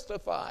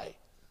testify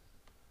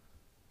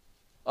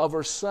of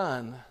her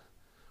Son,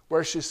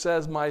 where she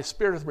says, my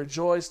spirit hath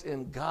rejoiced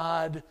in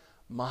God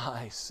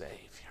my Savior.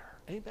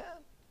 Amen.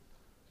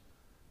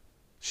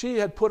 She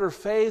had put her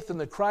faith in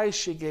the Christ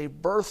she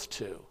gave birth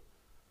to,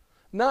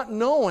 not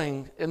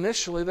knowing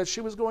initially that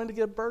she was going to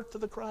give birth to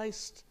the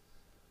Christ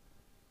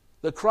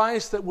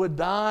that would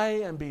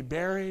die and be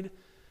buried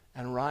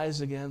and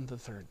rise again the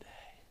third day.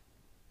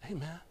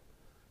 Amen.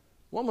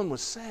 Woman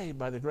was saved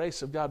by the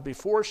grace of God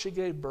before she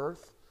gave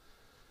birth.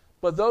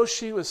 But though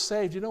she was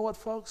saved, you know what,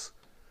 folks?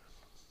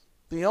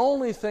 The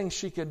only thing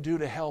she can do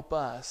to help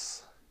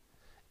us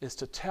is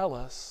to tell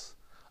us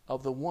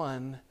of the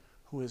one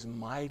who is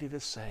mighty to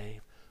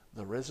save,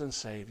 the risen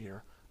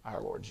Savior,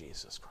 our Lord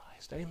Jesus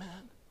Christ.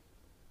 Amen.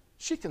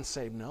 She can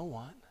save no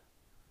one.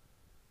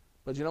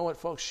 But you know what,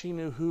 folks? She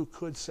knew who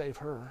could save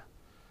her.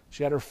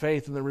 She had her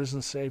faith in the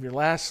risen Savior.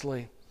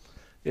 Lastly,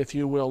 if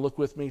you will, look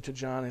with me to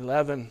John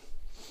 11.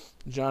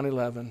 John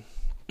 11.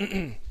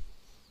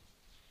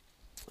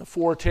 A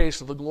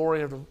foretaste of the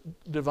glory of the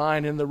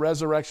divine in the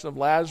resurrection of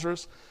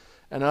Lazarus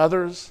and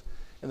others,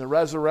 in the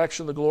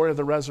resurrection, the glory of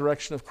the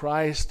resurrection of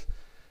Christ.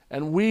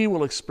 And we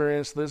will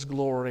experience this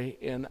glory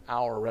in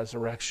our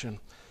resurrection.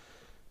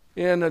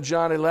 In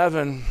John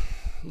 11,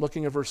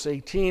 looking at verse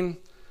 18,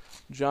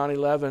 John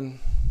 11,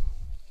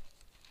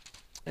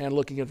 and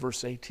looking at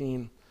verse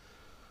 18.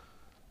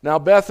 Now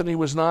Bethany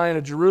was nigh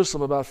unto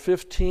Jerusalem, about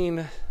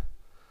 15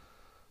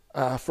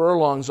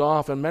 furlongs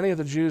off, and many of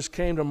the Jews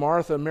came to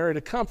Martha and Mary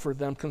to comfort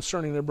them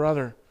concerning their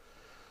brother.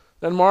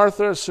 Then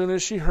Martha, as soon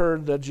as she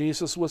heard that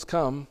Jesus was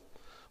coming,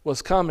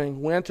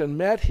 went and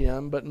met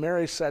him, but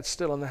Mary sat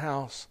still in the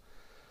house.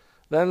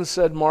 Then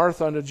said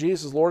Martha unto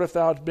Jesus, Lord, if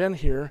thou hadst been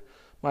here,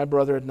 my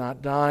brother had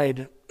not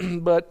died.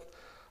 But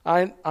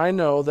I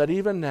know that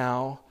even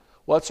now,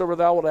 whatsoever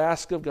thou wilt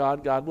ask of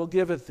God, God will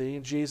give it thee.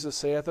 And Jesus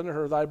saith unto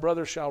her, Thy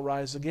brother shall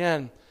rise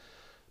again.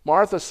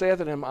 Martha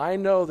saith unto him, I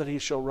know that he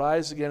shall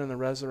rise again in the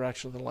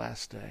resurrection of the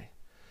last day.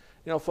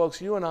 You know,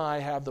 folks, you and I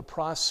have the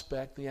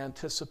prospect, the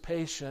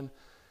anticipation,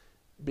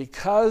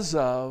 because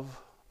of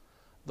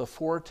the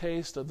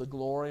foretaste of the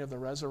glory of the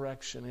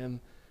resurrection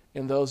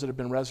in those that have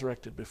been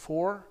resurrected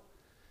before,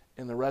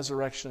 in the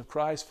resurrection of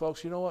Christ.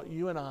 Folks, you know what?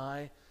 You and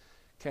I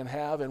can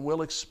have and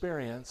will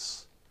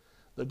experience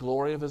the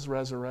glory of his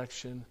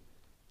resurrection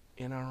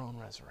in our own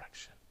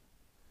resurrection.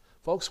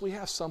 Folks, we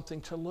have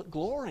something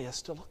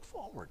glorious to look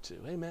forward to.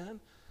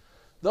 Amen.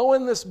 Though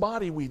in this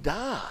body we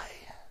die,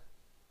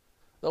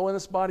 the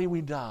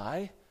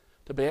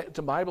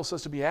Bible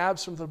says to be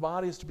absent from the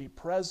body is to be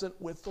present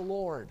with the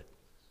Lord.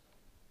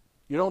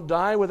 You don't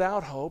die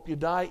without hope. You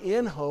die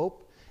in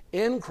hope,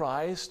 in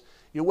Christ.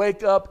 You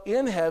wake up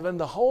in heaven,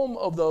 the home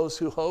of those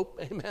who hope.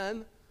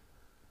 Amen.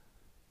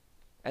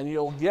 And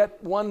you'll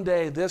get one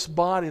day this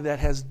body that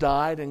has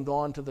died and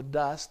gone to the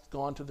dust,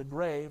 gone to the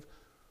grave,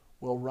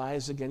 will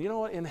rise again. You know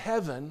what? In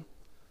heaven,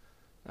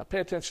 now pay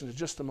attention to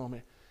just a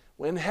moment.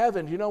 In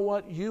heaven, you know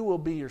what? You will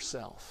be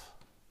yourself,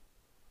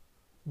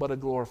 but a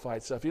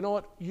glorified self. You know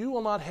what? You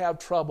will not have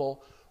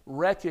trouble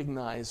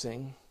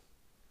recognizing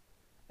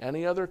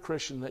any other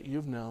Christian that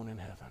you've known in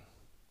heaven,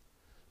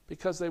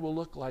 Because they will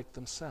look like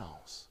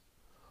themselves.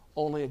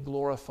 Only a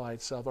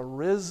glorified self, a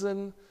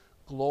risen,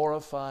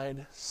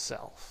 glorified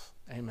self.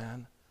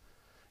 Amen.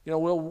 You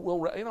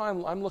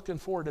know, I'm looking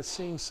forward to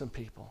seeing some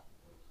people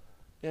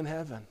in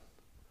heaven.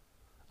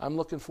 I'm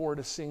looking forward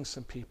to seeing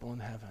some people in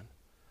heaven.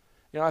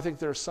 You know, I think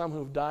there are some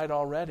who've died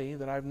already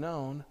that I've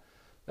known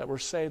that were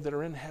saved that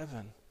are in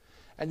heaven.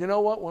 And you know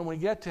what? When we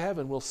get to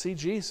heaven, we'll see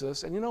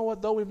Jesus. And you know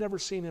what? Though we've never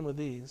seen him with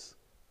these,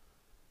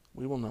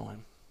 we will know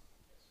him.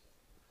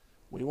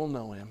 We will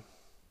know him.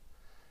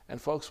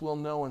 And folks, we'll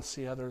know and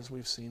see others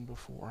we've seen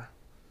before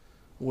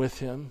with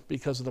him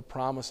because of the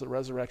promise of the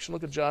resurrection.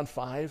 Look at John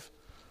 5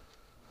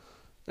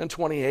 and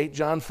 28.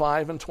 John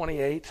 5 and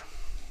 28.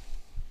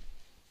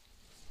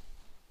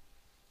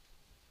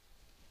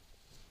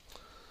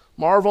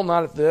 Marvel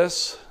not at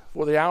this,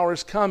 for the hour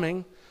is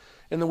coming,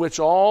 in the which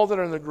all that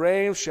are in the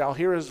grave shall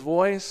hear his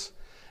voice,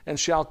 and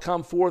shall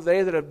come forth,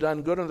 they that have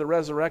done good unto the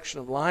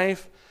resurrection of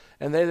life,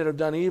 and they that have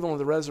done evil unto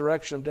the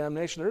resurrection of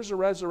damnation. There's a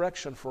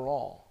resurrection for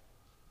all.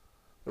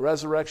 The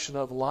resurrection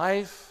of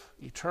life,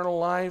 eternal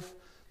life,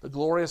 the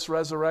glorious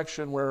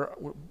resurrection where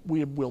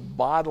we will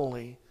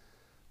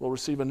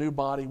receive a new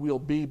body. We'll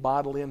be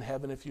bodily in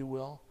heaven, if you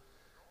will.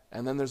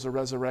 And then there's a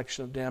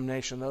resurrection of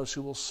damnation, those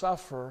who will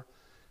suffer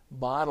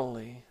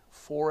bodily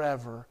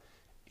forever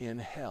in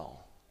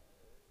hell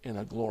in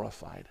a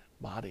glorified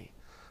body.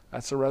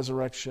 That's a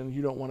resurrection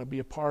you don't want to be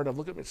a part of.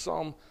 Look at me,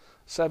 Psalm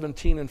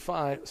 17 and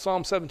 15.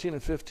 Psalm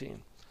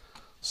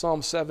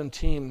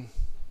 17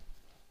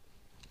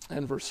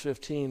 and verse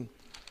 15.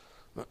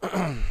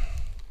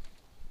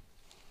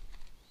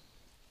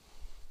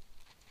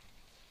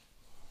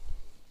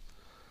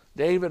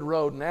 David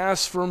wrote, "And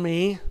as for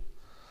me,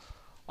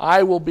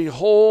 I will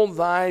behold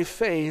thy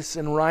face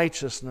in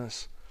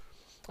righteousness.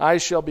 I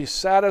shall be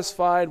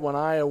satisfied when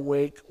I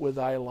awake with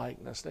thy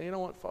likeness." Now, you know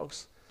what,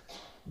 folks?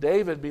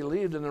 David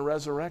believed in the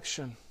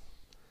resurrection.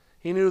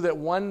 He knew that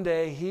one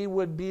day he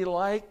would be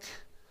like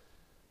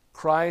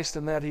Christ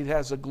and that he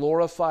has a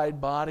glorified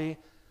body,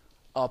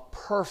 a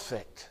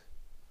perfect,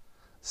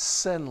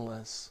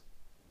 sinless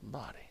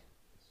body.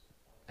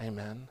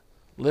 Amen.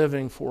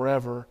 Living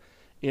forever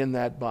in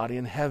that body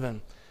in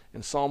heaven.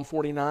 In Psalm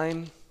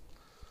 49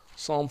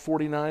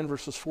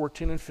 verses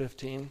 14 and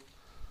 15.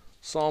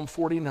 Psalm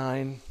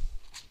 49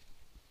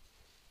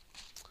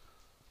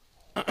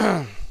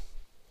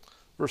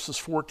 verses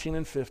 14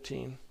 and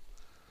 15.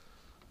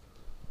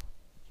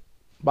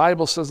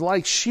 Bible says,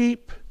 "Like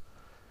sheep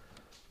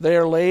they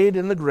are laid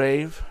in the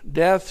grave,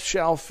 death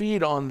shall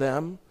feed on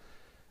them,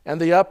 and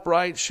the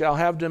upright shall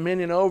have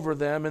dominion over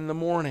them in the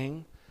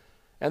morning,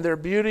 and their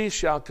beauty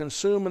shall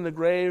consume in the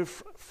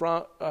grave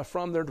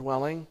from their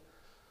dwelling.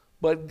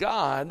 But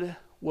God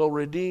will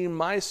redeem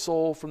my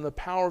soul from the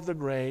power of the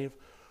grave,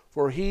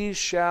 for he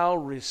shall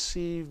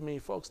receive me."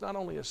 Folks, not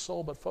only a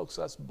soul, but folks,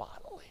 that's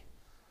bodily.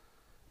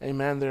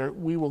 Amen. There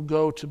we will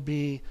go to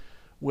be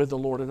with the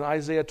Lord. In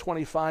Isaiah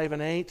 25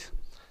 and 8,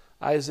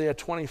 Isaiah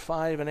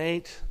 25 and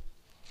 8.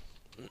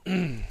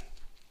 Now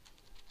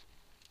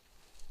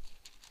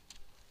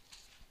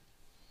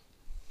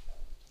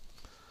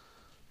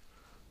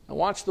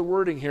watch the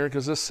wording here,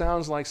 because this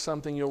sounds like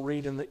something you'll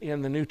read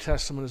in the New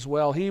Testament as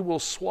well. "He will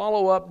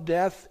swallow up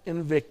death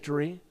in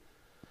victory.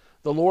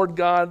 The Lord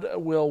God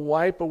will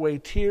wipe away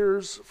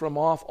tears from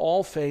off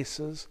all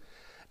faces,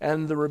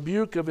 and the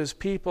rebuke of his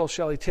people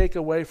shall he take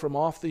away from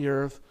off the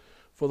earth,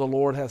 for the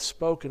Lord hath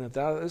spoken it."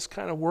 This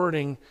kind of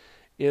wording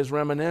is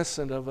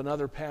reminiscent of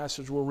another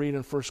passage we'll read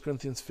in 1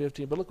 Corinthians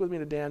 15. But look with me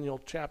to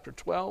Daniel chapter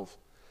 12.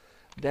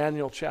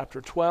 Daniel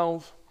chapter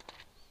 12,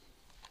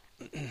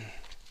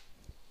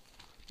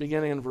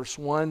 beginning in verse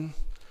 1.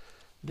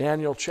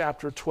 Daniel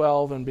chapter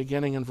 12 and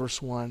beginning in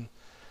verse 1.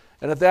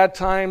 "And at that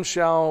time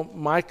shall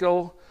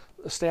Michael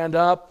stand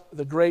up,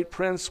 the great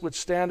prince which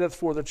standeth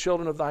for the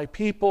children of thy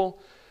people,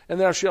 and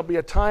there shall be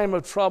a time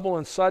of trouble,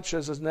 and such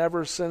as is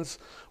never since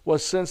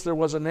there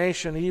was a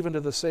nation, even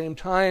to the same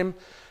time.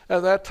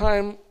 At that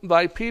time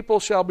thy people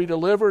shall be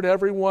delivered,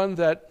 every one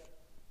that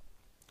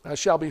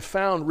shall be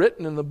found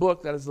written in the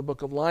book," that is the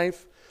book of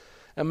life.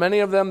 "And many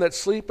of them that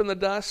sleep in the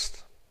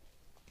dust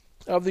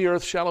of the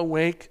earth shall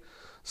awake,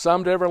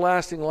 some to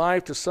everlasting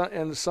life,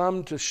 and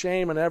some to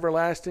shame and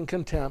everlasting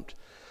contempt.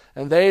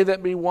 And they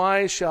that be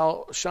wise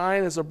shall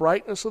shine as the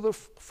brightness of the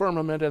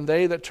firmament, and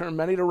they that turn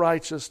many to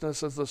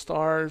righteousness as the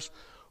stars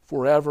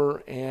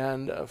forever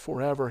and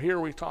forever."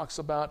 Here he talks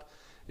about,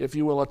 if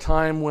you will, a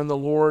time when the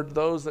Lord,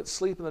 those that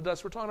sleep in the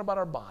dust, we're talking about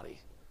our body,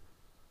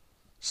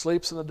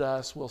 sleeps in the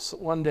dust, will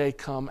one day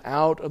come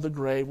out of the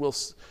grave.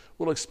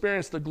 We'll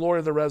experience the glory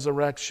of the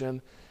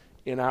resurrection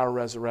in our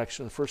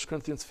resurrection. 1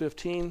 Corinthians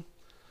 15,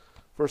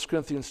 1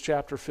 Corinthians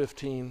chapter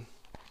 15,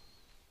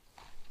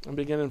 and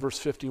begin in verse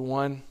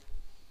 51.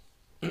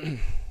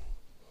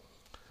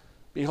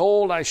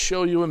 "Behold, I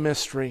show you a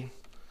mystery.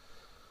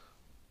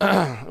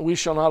 We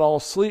shall not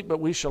all sleep, but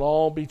we shall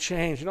all be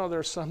changed." You know, there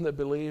are some that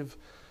believe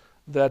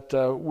that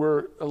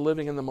we're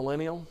living in the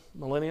millennium,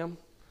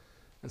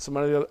 and some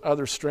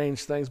other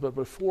strange things. But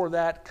before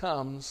that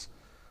comes,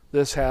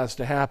 this has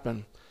to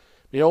happen.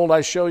 Behold,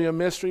 I show you a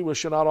mystery. We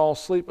shall not all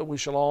sleep, but we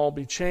shall all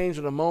be changed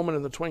in a moment,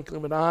 in the twinkling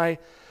of an eye,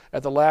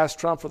 at the last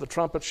trump, for the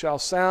trumpet shall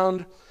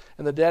sound,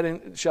 and the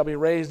dead shall be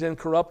raised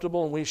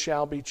incorruptible, and we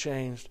shall be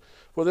changed.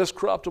 For this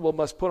corruptible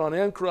must put on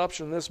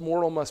incorruption, and this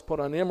mortal must put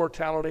on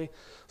immortality.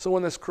 So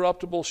when this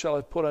corruptible shall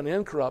have put on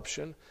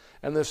incorruption,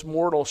 and this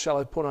mortal shall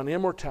have put on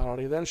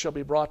immortality, then shall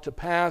be brought to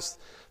pass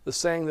the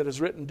saying that is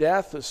written,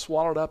 Death is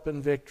swallowed up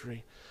in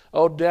victory.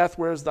 O death,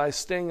 where is thy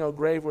sting? O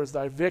grave, where is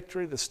thy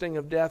victory? The sting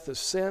of death is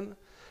sin,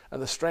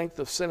 and the strength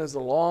of sin is the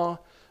law.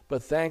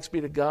 But thanks be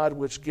to God,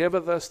 which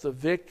giveth us the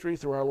victory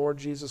through our Lord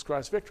Jesus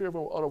Christ. Victory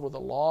over the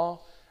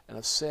law and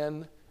of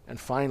sin, and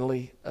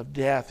finally of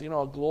death. You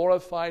know, a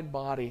glorified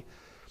body,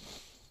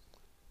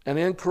 an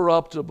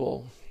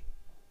incorruptible,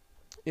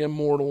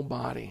 immortal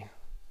body.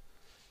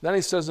 Then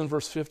he says in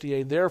verse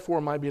 58,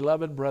 Therefore, my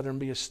beloved brethren,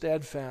 be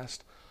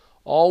steadfast,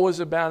 always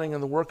abounding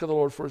in the work of the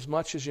Lord, for as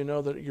much as you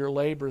know that your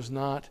labor is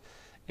not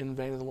in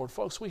vain in the Lord.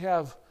 Folks, we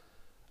have,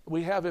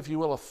 if you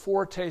will, a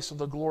foretaste of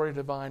the glory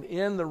divine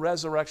in the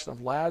resurrection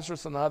of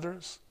Lazarus and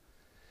others,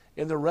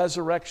 in the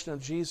resurrection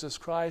of Jesus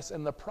Christ,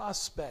 and the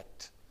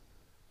prospect,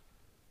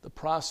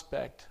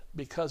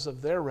 because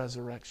of their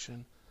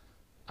resurrection,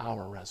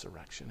 our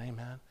resurrection.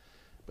 Amen.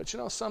 But you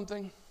know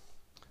something?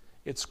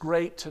 It's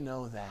great to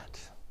know that.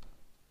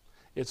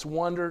 It's a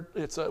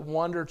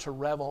wonder to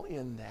revel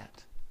in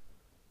that.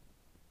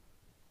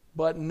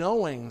 But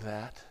knowing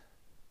that,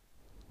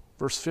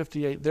 verse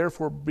 58,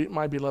 Therefore,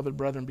 my beloved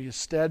brethren, be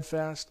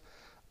steadfast,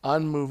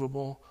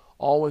 unmovable,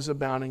 always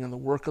abounding in the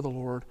work of the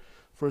Lord,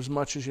 for as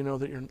much as you know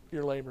that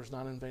your labor is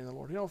not in vain in the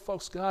Lord. You know,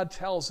 folks, God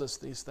tells us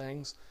these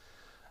things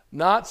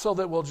not so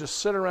that we'll just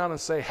sit around and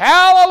say,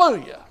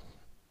 Hallelujah,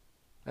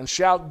 and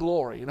shout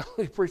glory. You know,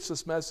 he preached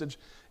this message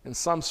in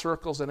some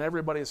circles, and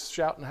everybody's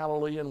shouting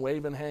hallelujah and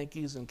waving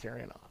hankies and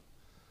carrying on.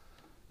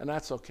 And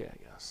that's okay,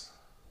 I guess.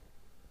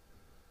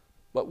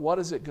 But what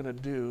is it going to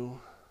do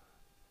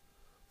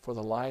for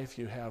the life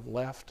you have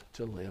left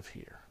to live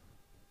here?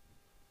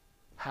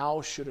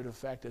 How should it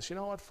affect us? You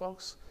know what,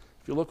 folks?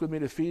 If you look with me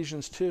to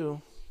Ephesians 2,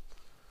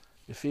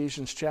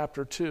 Ephesians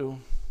chapter 2,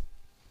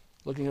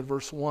 looking at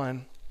verse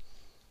 1.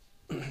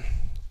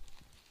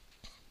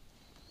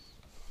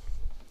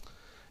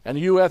 And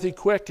you hath he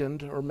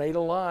quickened, or made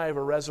alive,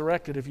 or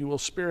resurrected, if you will,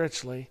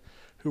 spiritually,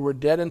 who were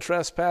dead in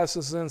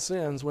trespasses and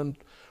sins,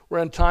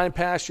 where in time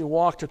past you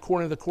walked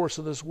according to the course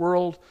of this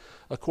world,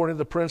 according to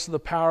the prince of the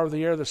power of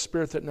the air, the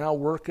spirit that now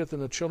worketh in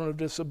the children of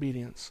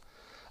disobedience,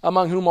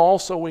 among whom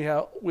also we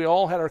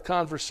all had our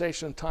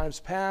conversation in times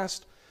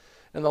past,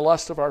 in the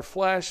lust of our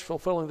flesh,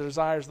 fulfilling the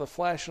desires of the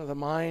flesh and of the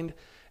mind,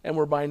 and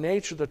were by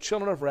nature the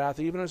children of wrath,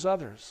 even as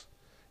others.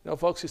 You know,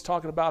 folks, he's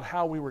talking about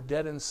how we were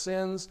dead in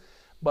sins,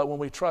 but when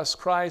we trust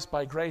Christ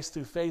by grace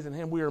through faith in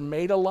him, we are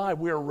made alive.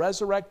 We are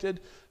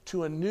resurrected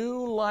to a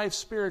new life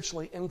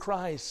spiritually in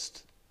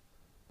Christ.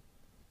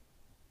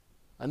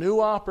 A new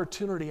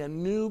opportunity, a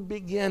new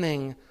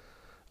beginning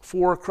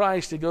for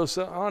Christ. He goes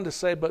on to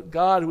say, But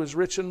God, who is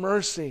rich in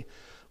mercy,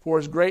 for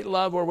his great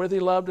love wherewith he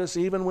loved us,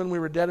 even when we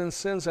were dead in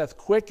sins, hath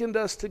quickened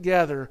us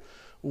together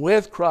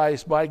with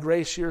Christ. By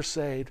grace you're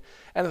saved,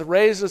 and hath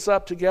raised us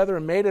up together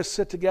and made us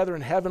sit together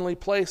in heavenly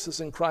places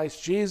in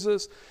Christ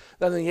Jesus,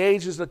 that in the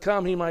ages to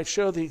come he might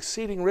show the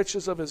exceeding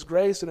riches of his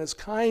grace and his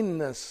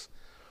kindness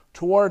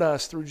toward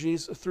us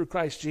through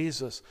Christ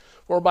Jesus.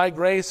 For by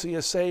grace he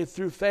is saved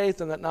through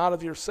faith, and that not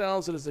of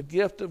yourselves, it is the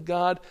gift of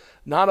God,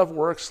 not of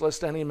works,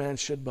 lest any man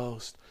should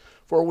boast.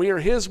 For we are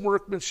his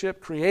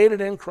workmanship,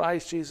 created in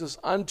Christ Jesus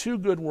unto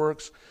good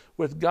works,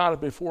 which God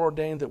hath before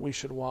ordained that we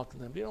should walk in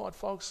them. Do you know what,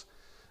 folks?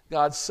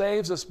 God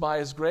saves us by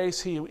his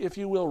grace. He, if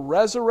you will,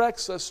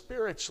 resurrects us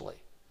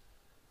spiritually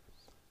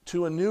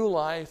to a new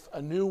life,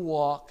 a new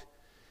walk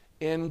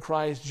in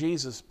Christ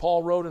Jesus.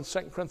 Paul wrote in 2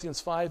 Corinthians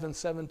 5 and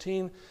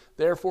 17,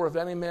 Therefore, if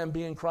any man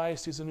be in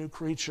Christ, he's a new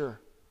creature.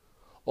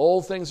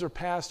 Old things are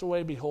passed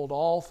away. Behold,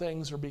 all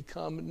things are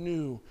become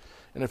new.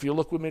 And if you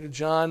look with me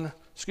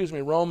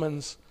to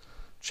Romans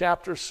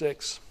chapter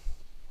 6.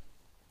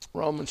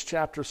 Romans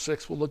chapter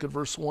 6, we'll look at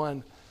verse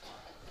 1.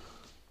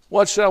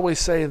 What shall we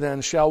say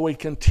then? Shall we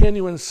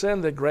continue in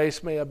sin that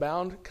grace may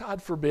abound?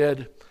 God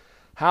forbid.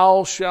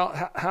 How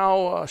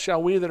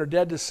shall we that are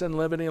dead to sin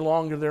live any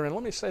longer therein?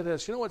 Let me say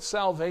this. You know what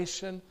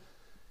salvation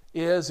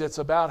is? It's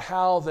about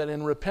how that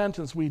in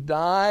repentance we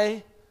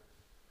die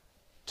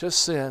to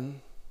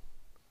sin.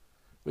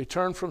 We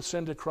turn from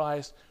sin to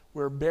Christ.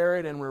 We're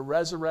buried and we're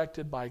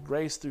resurrected by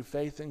grace through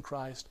faith in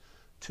Christ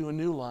to a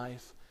new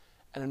life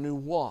and a new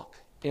walk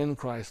in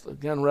Christ.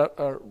 Again,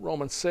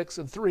 Romans 6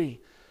 and 3.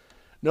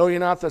 Know ye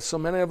not that so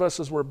many of us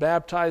as were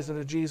baptized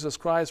into Jesus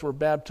Christ were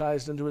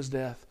baptized into his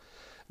death?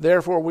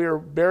 Therefore we are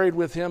buried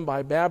with him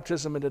by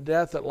baptism into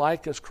death, that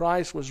like as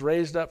Christ was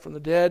raised up from the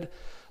dead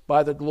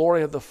by the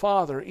glory of the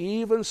Father,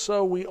 even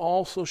so we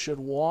also should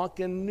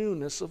walk in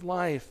newness of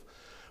life.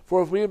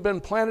 For if we have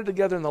been planted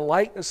together in the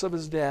likeness of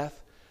his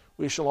death,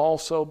 we shall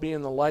also be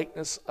in the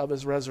likeness of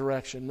his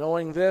resurrection.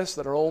 Knowing this,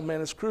 that our old man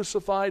is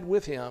crucified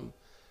with him,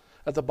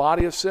 that the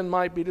body of sin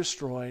might be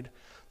destroyed,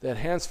 that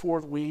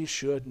henceforth we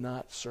should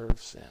not serve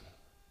sin.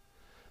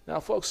 Now,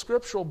 folks,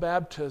 scriptural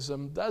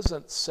baptism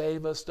doesn't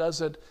save us,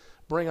 doesn't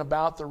bring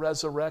about the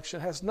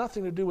resurrection. It has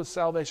nothing to do with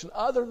salvation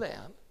other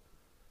than,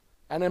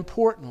 and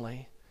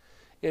importantly,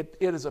 it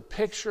is a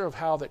picture of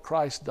how that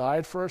Christ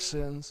died for our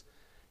sins.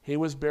 He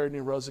was buried and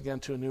he rose again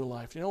to a new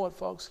life. You know what,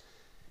 folks?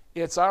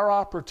 It's our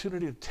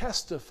opportunity to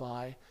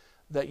testify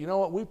that, you know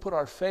what, we put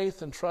our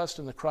faith and trust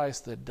in the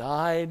Christ that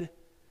died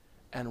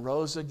and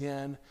rose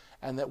again,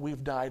 and that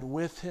we've died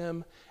with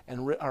him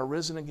and are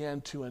risen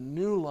again to a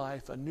new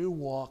life, a new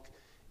walk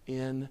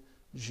in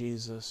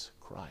Jesus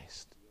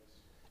Christ,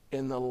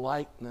 in the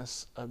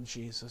likeness of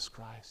Jesus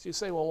Christ. You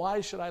say, well, why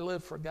should I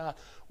live for God?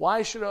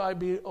 Why should I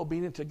be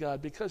obedient to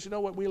God? Because you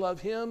know what? We love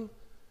him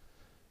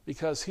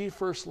because he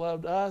first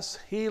loved us.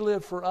 He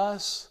lived for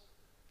us.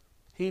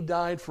 He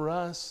died for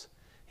us.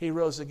 He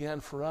rose again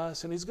for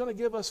us. And he's going to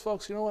give us,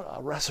 folks, you know what?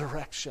 A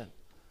resurrection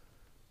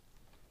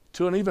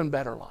to an even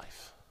better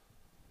life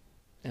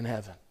in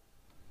heaven.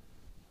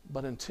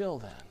 But until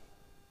then,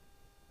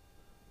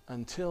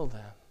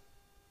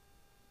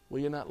 will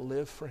you not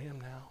live for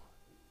him now?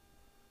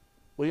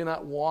 Will you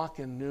not walk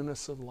in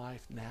newness of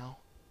life now?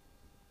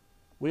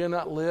 Will you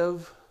not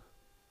live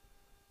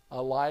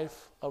a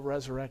life of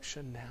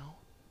resurrection now?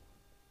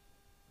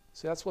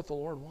 See, that's what the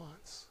Lord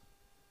wants.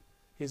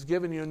 He's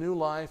given you a new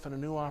life and a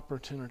new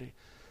opportunity.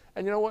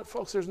 And you know what,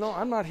 folks?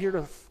 I'm not here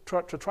to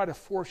try to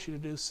force you to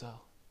do so.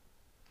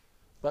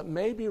 But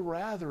maybe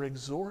rather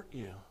exhort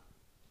you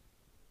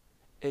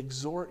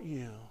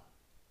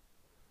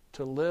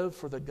to live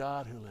for the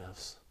God who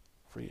lives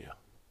for you.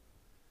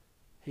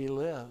 He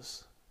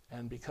lives,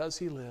 and because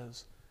he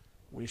lives,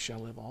 we shall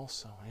live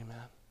also.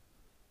 Amen.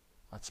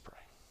 Let's pray.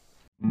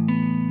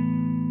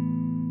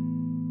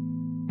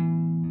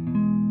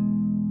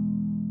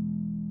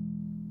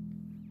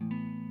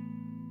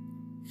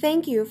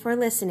 Thank you for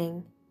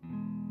listening.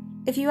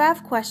 If you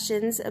have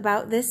questions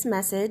about this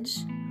message,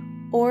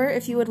 or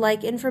if you would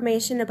like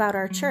information about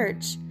our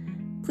church,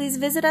 please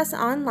visit us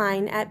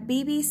online at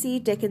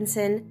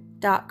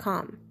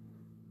bbcdickinson.com.